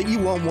products that you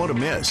won't want to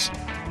miss.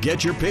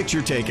 Get your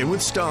picture taken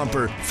with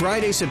Stomper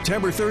Friday,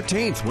 September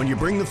 13th when you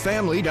bring the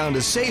family down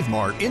to Save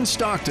Mart in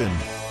Stockton.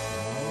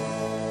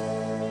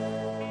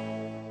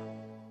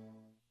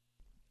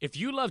 If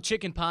you love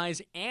chicken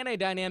pies and a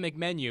dynamic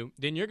menu,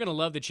 then you're going to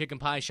love the Chicken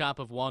Pie Shop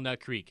of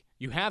Walnut Creek.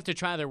 You have to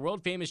try their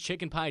world-famous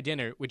chicken pie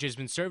dinner, which has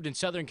been served in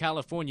Southern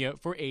California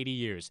for 80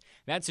 years.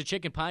 That's the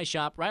Chicken Pie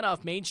Shop right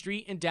off Main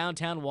Street in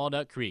downtown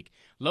Walnut Creek,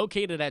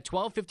 located at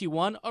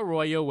 1251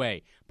 Arroyo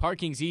Way.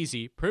 Parking's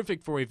easy,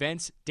 perfect for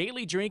events,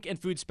 daily drink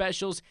and food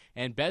specials,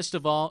 and best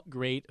of all,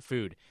 great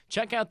food.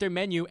 Check out their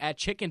menu at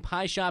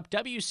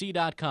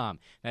chickenpieshopwc.com.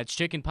 That's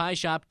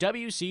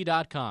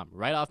chickenpieshopwc.com,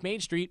 right off Main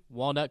Street,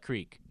 Walnut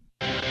Creek.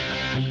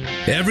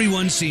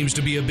 Everyone seems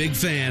to be a big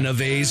fan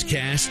of A's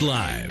Cast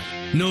Live.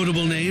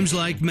 Notable names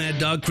like Mad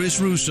Dog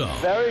Chris Russo.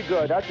 Very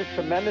good. That's a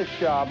tremendous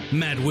job.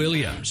 Matt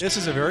Williams. This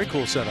is a very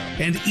cool setup.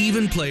 And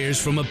even players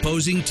from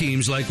opposing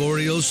teams like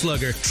Orioles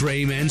slugger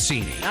Trey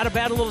Mancini. Not a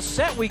bad little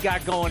set we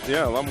got going.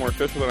 Yeah, a lot more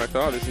official than I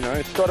thought. This is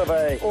nice. Sort of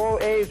a all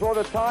A's all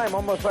the time,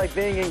 almost like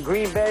being in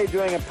Green Bay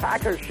doing a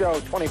Packers show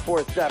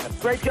 24/7.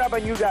 Great job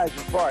on you guys'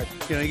 part.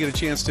 You know, you get a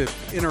chance to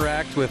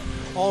interact with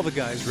all the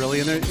guys, really,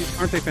 and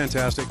aren't they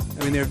fantastic?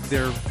 I mean,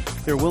 they're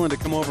willing to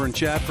come over and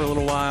chat for a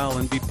little while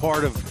and be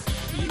part of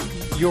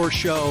your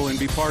show and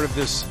be part of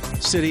this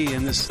city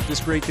and this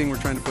great thing we're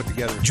trying to put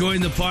together.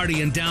 Join the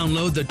party and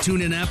download the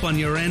TuneIn app on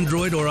your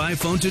Android or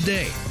iPhone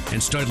today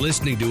and start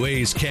listening to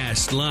A's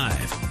Cast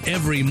Live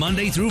every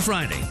Monday through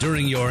Friday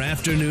during your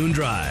afternoon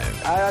drive.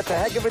 It's a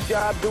heck of a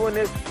job doing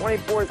this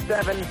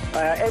 24/7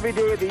 every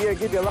day of the year.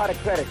 Give you a lot of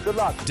credit. Good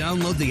luck.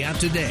 Download the app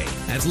today.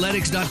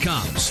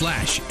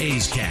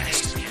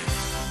 Athletics.com/A'sCast.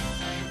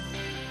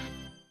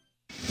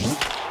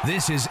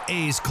 This is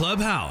A's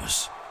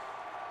Clubhouse.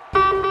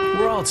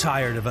 We're all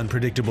tired of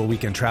unpredictable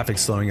weekend traffic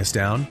slowing us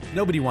down.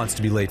 Nobody wants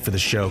to be late for the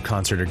show,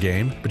 concert, or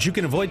game, but you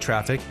can avoid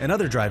traffic and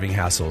other driving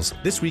hassles.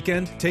 This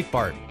weekend, take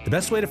BART. The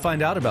best way to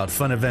find out about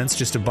fun events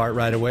just a BART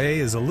ride away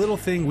is a little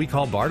thing we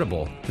call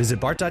BARTable.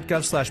 Visit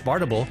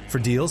BART.gov/BARTable for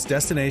deals,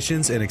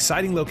 destinations, and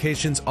exciting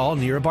locations all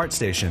near a BART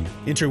station.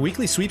 Enter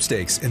weekly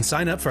sweepstakes and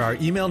sign up for our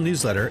email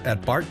newsletter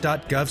at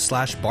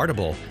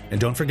BART.gov/BARTable.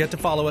 And don't forget to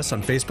follow us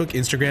on Facebook,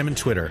 Instagram, and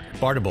Twitter.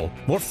 BARTable.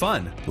 More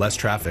fun, less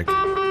traffic.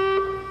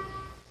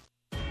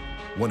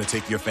 Want to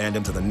take your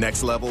fandom to the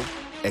next level?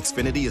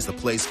 Xfinity is the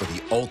place for the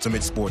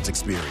ultimate sports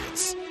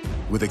experience.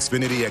 With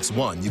Xfinity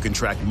X1, you can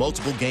track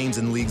multiple games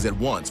and leagues at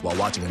once while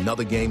watching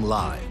another game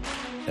live.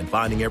 And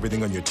finding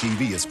everything on your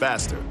TV is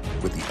faster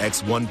with the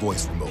X1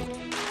 voice remote.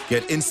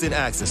 Get instant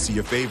access to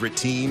your favorite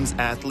teams,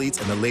 athletes,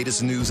 and the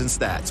latest news and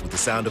stats with the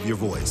sound of your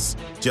voice.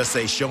 Just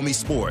say, "Show me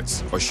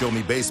sports," or "Show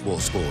me baseball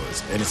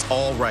scores," and it's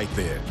all right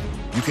there.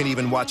 You can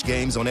even watch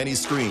games on any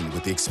screen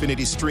with the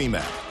Xfinity Stream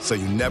app, so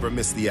you never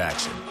miss the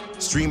action.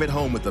 Stream at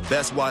home with the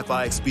best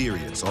Wi-Fi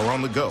experience or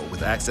on the go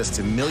with access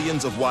to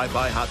millions of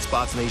Wi-Fi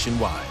hotspots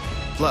nationwide.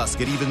 Plus,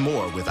 get even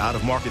more with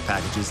out-of-market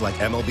packages like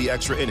MLB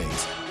Extra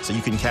Innings, so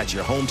you can catch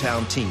your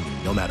hometown team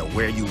no matter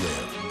where you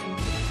live.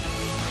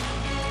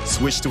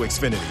 Switch to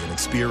Xfinity and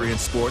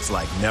experience sports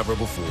like never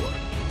before.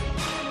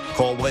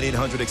 Call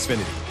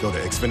 1-800-XFINITY, go to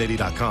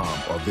Xfinity.com,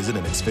 or visit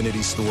an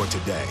Xfinity store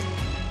today.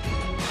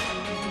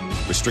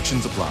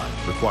 Restrictions apply.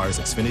 Requires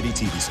Xfinity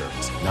TV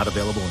service. Not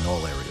available in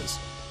all areas.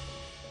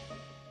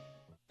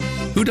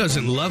 Who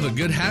doesn't love a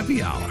good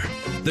happy hour?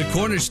 The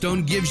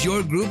Cornerstone gives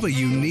your group a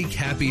unique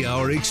happy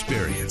hour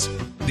experience.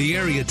 The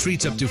area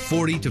treats up to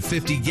 40 to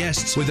 50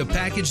 guests with a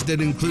package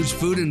that includes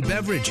food and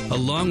beverage,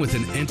 along with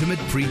an intimate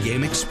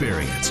pregame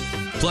experience.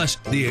 Plus,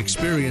 the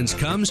experience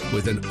comes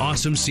with an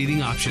awesome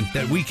seating option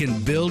that we can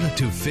build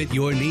to fit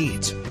your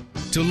needs.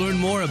 To learn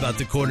more about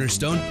the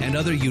Cornerstone and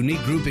other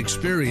unique group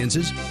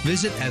experiences,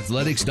 visit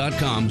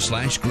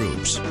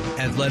athletics.com/groups.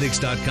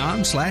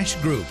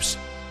 Athletics.com/groups.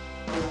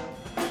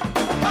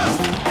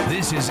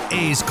 This is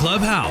A's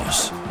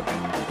Clubhouse.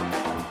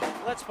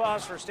 Let's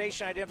pause for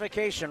station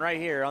identification right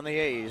here on the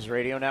A's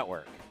Radio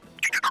Network.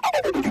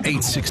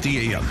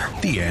 860 AM,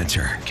 The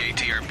Answer.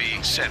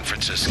 KTRB, San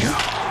Francisco.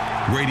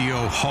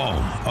 Radio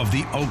home of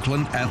the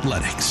Oakland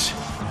Athletics.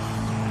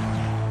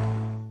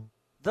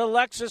 The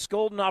Lexus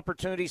Golden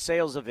Opportunity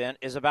Sales Event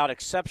is about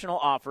exceptional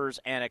offers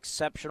and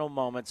exceptional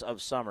moments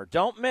of summer.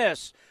 Don't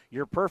miss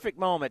your perfect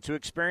moment to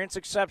experience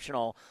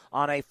exceptional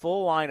on a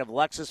full line of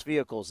Lexus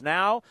vehicles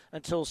now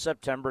until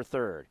September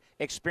 3rd.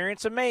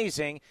 Experience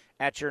amazing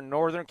at your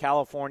Northern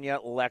California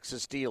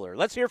Lexus dealer.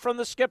 Let's hear from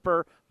the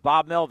skipper,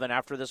 Bob Melvin,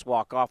 after this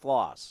walk-off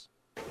loss.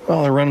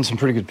 Well, they're running some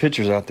pretty good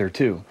pitchers out there,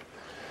 too.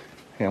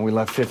 We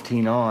left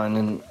 15 on,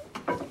 and,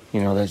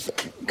 that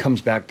comes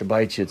back to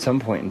bite you at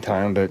some point in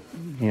time, but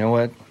you know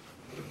what?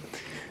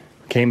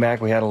 Came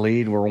back, we had a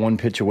lead. We're one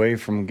pitch away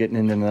from getting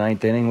into the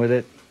ninth inning with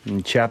it.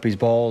 And Chappie's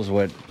ball is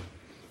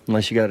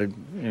unless you got a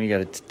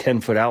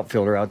 10-foot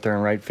outfielder out there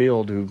in right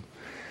field who,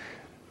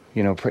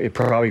 it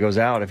probably goes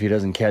out if he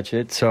doesn't catch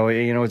it. So,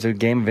 it's a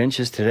game of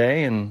inches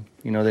today, and,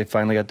 they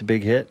finally got the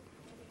big hit.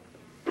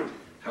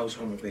 How's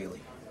Homer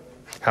Bailey?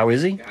 How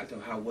is he?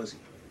 How was he?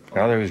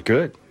 Oh, that was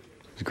good. It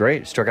was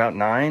great. Struck out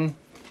 9,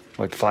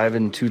 5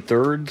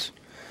 2/3.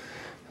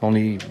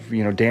 Only,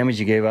 damage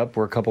he gave up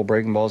were a couple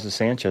breaking balls to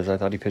Sanchez. I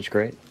thought he pitched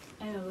great.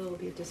 I know a little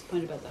bit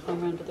disappointed about the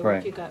home run, but the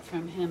work you got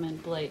from him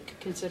and Blake,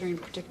 considering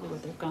particularly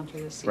what they've gone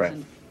through this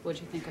season, what'd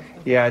you think of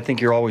him? Yeah, I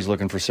think you're always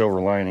looking for silver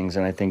linings,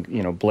 and I think,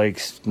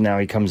 Blake's now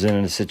he comes in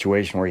a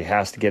situation where he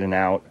has to get an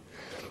out,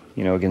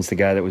 against the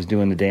guy that was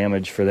doing the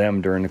damage for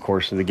them during the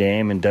course of the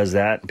game, and does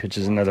that and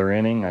pitches another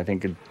inning. I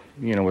think,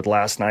 with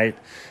last night,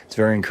 it's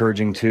very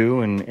encouraging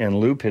too, and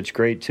Lou pitched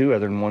great too,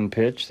 other than one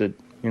pitch that,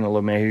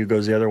 LeMahieu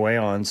goes the other way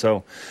on.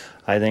 So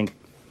I think,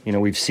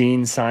 we've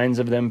seen signs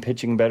of them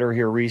pitching better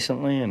here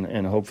recently,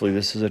 and hopefully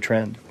this is a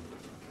trend.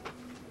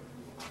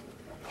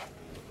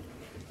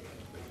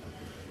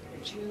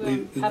 Did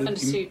you happen to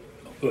see...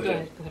 Go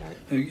ahead, Art.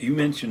 You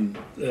mentioned,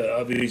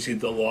 obviously,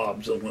 the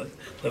lobs on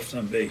left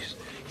on base.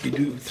 You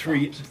do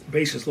 3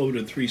 bases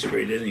loaded 3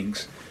 straight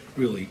innings,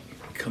 really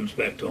comes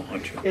back to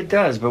haunt you. It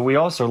does, but we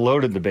also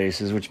loaded the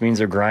bases, which means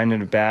they're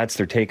grinding at bats,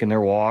 they're taking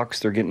their walks,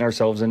 they're getting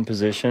ourselves in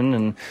position,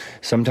 and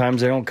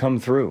sometimes they don't come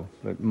through.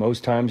 But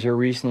most times here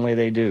recently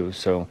they do.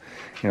 So,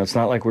 it's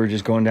not like we're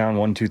just going down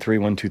 1-2-3,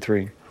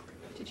 1-2-3.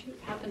 Did you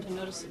happen to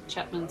notice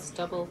Chapman's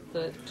double?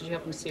 Did you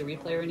happen to see a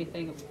replay or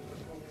anything? It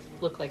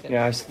looked like it.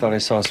 Yeah, I thought I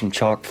saw some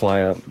chalk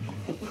fly up.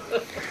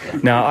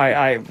 Now,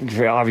 I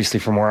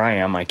obviously from where I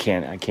am, I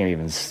can't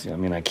even.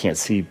 I can't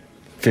see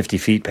 50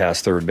 feet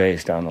past third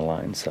base down the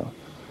line. So.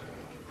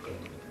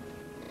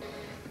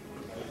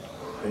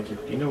 Thank you.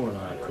 Do you know when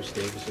Chris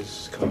Davis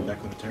is coming back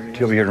on maternity?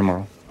 He'll be here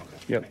tomorrow.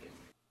 Yep.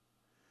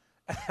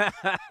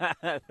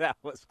 That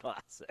was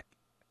classic.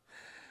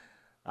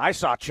 I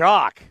saw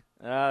chalk.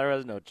 There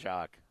was no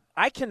chalk.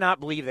 I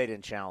cannot believe they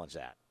didn't challenge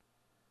that.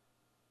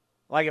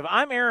 Like, if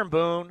I'm Aaron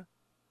Boone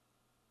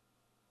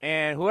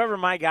and whoever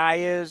my guy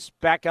is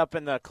back up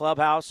in the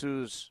clubhouse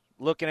who's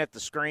looking at the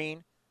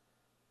screen.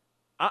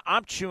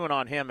 I'm chewing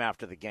on him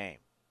after the game.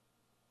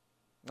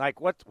 Like,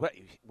 what?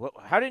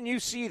 How didn't you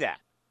see that?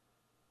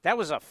 That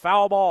was a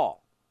foul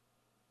ball.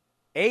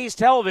 A's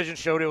television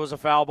showed it was a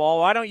foul ball.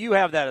 Why don't you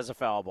have that as a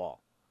foul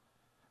ball?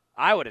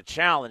 I would have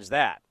challenged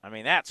that. I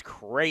mean, that's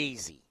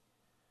crazy.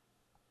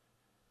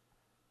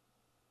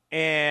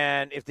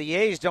 And if the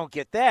A's don't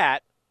get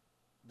that,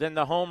 then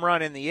the home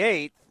run in the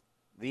eighth,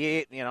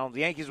 the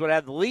Yankees would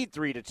have the lead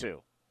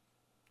 3-2.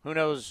 Who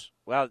knows?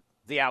 Well,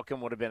 the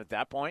outcome would have been at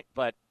that point,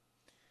 but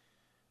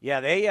yeah,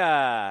 they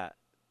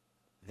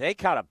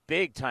caught a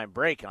big-time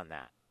break on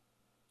that.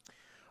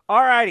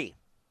 All righty.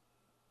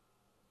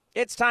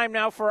 It's time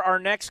now for our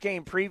next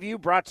game preview,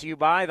 brought to you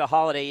by the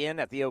Holiday Inn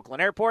at the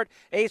Oakland Airport.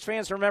 A's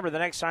fans, remember, the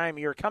next time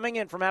you're coming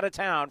in from out of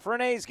town for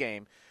an A's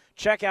game,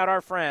 check out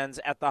our friends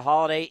at the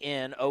Holiday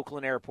Inn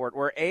Oakland Airport,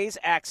 where A's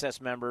Access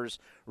members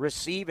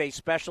receive a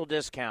special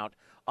discount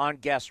on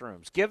guest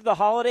rooms. Give the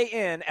Holiday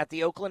Inn at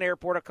the Oakland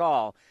Airport a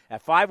call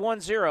at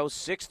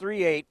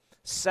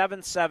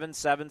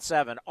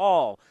 510-638-7777.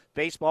 All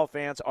baseball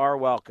fans are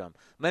welcome.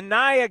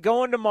 Manaea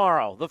going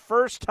tomorrow. The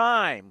first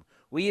time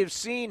we have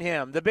seen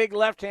him, the big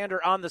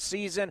left-hander on the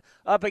season,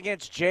 up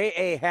against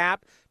J.A.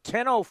 Happ.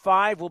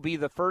 10:05 will be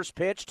the first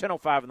pitch,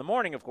 10:05 in the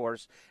morning, of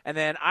course. And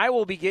then I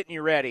will be getting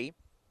you ready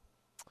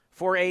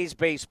for A's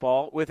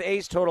baseball with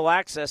A's Total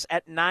Access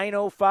at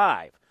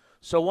 9:05.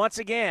 So once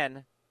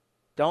again,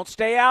 don't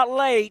stay out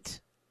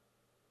late.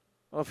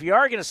 Well, if you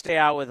are going to stay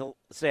out with,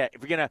 if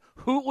you're going to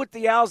hoot with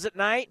the Owls at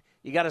night,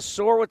 you got to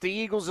soar with the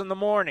Eagles in the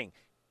morning.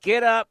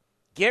 Get up,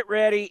 get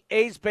ready.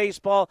 A's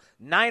baseball,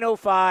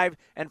 9:05,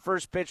 and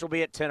first pitch will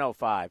be at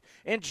 10:05.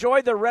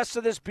 Enjoy the rest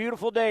of this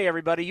beautiful day,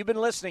 everybody. You've been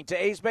listening to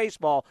A's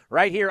baseball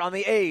right here on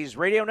the A's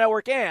Radio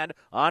Network and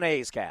on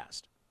A's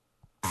Cast.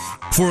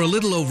 For a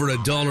little over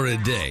 $1 a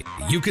day,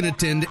 you can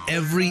attend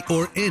every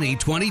or any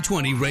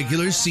 2020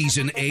 regular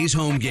season A's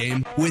home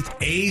game with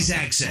A's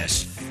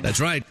Access. That's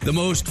right, the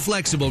most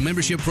flexible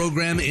membership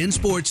program in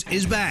sports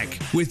is back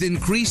with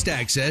increased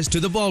access to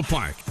the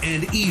ballpark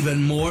and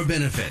even more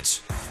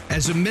benefits.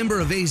 As a member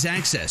of A's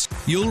Access,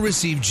 you'll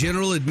receive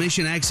general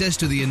admission access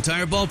to the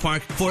entire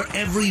ballpark for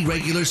every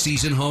regular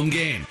season home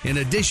game, in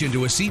addition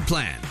to a seat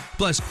plan.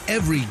 Plus,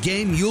 every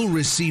game you'll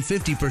receive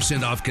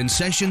 50% off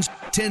concessions,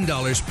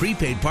 $10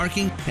 prepaid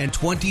parking, and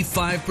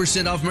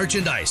 25% off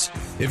merchandise.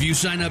 If you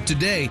sign up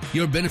today,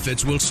 your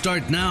benefits will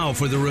start now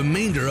for the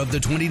remainder of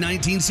the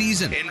 2019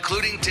 season,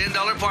 including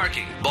 $10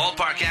 parking,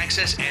 ballpark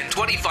access, and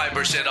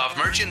 25% off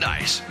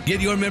merchandise.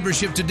 Get your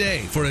membership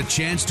today for a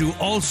chance to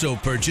also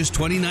purchase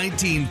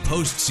 2019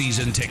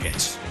 postseason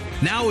tickets.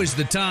 Now is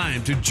the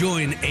time to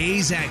join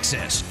A's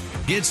Access.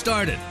 Get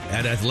started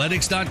at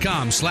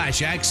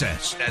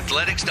athletics.com/access.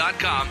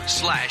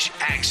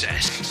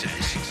 Athletics.com/access.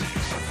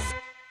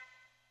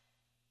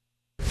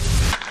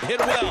 Hit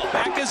well.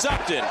 Back is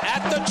Upton.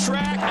 At the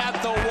track,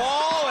 at the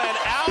wall, and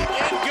out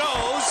it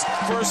goes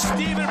for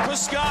Stephen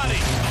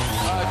Piscotty.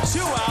 A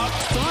 2-out,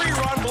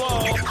 3-run blow.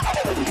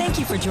 Thank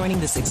you for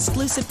joining this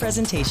exclusive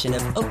presentation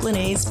of Oakland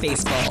A's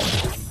baseball.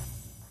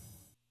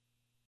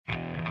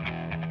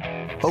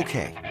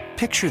 Okay,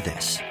 picture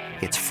this.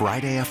 It's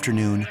Friday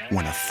afternoon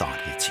when a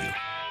thought hits you.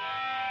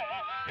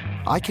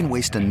 I can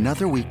waste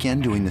another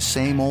weekend doing the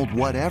same old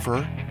whatever,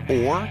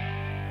 or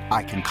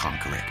I can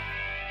conquer it.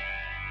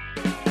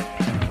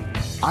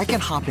 I can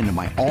hop into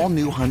my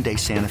all-new Hyundai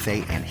Santa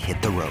Fe and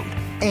hit the road.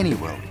 Any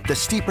road. The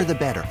steeper, the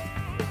better.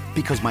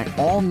 Because my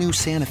all-new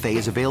Santa Fe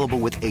is available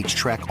with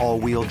H-Track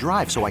all-wheel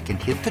drive, so I can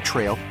hit the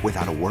trail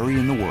without a worry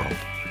in the world.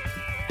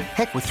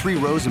 Heck, with 3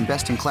 rows and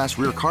best-in-class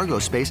rear cargo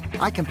space,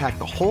 I can pack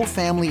the whole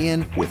family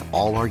in with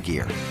all our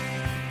gear.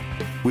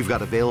 We've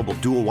got available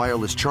dual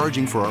wireless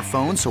charging for our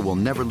phones, so we'll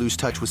never lose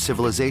touch with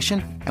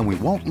civilization, and we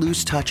won't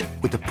lose touch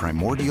with the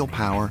primordial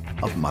power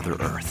of Mother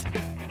Earth.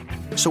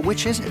 So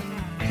which is it?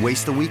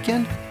 Waste the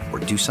weekend or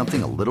do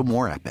something a little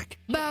more epic?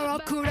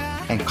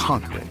 And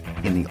conquer it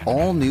in the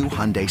all-new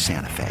Hyundai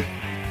Santa Fe.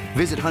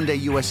 Visit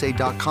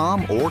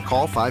HyundaiUSA.com or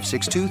call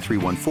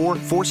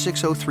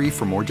 562-314-4603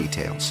 for more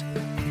details.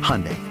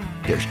 Hyundai,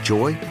 there's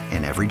joy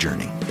in every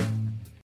journey.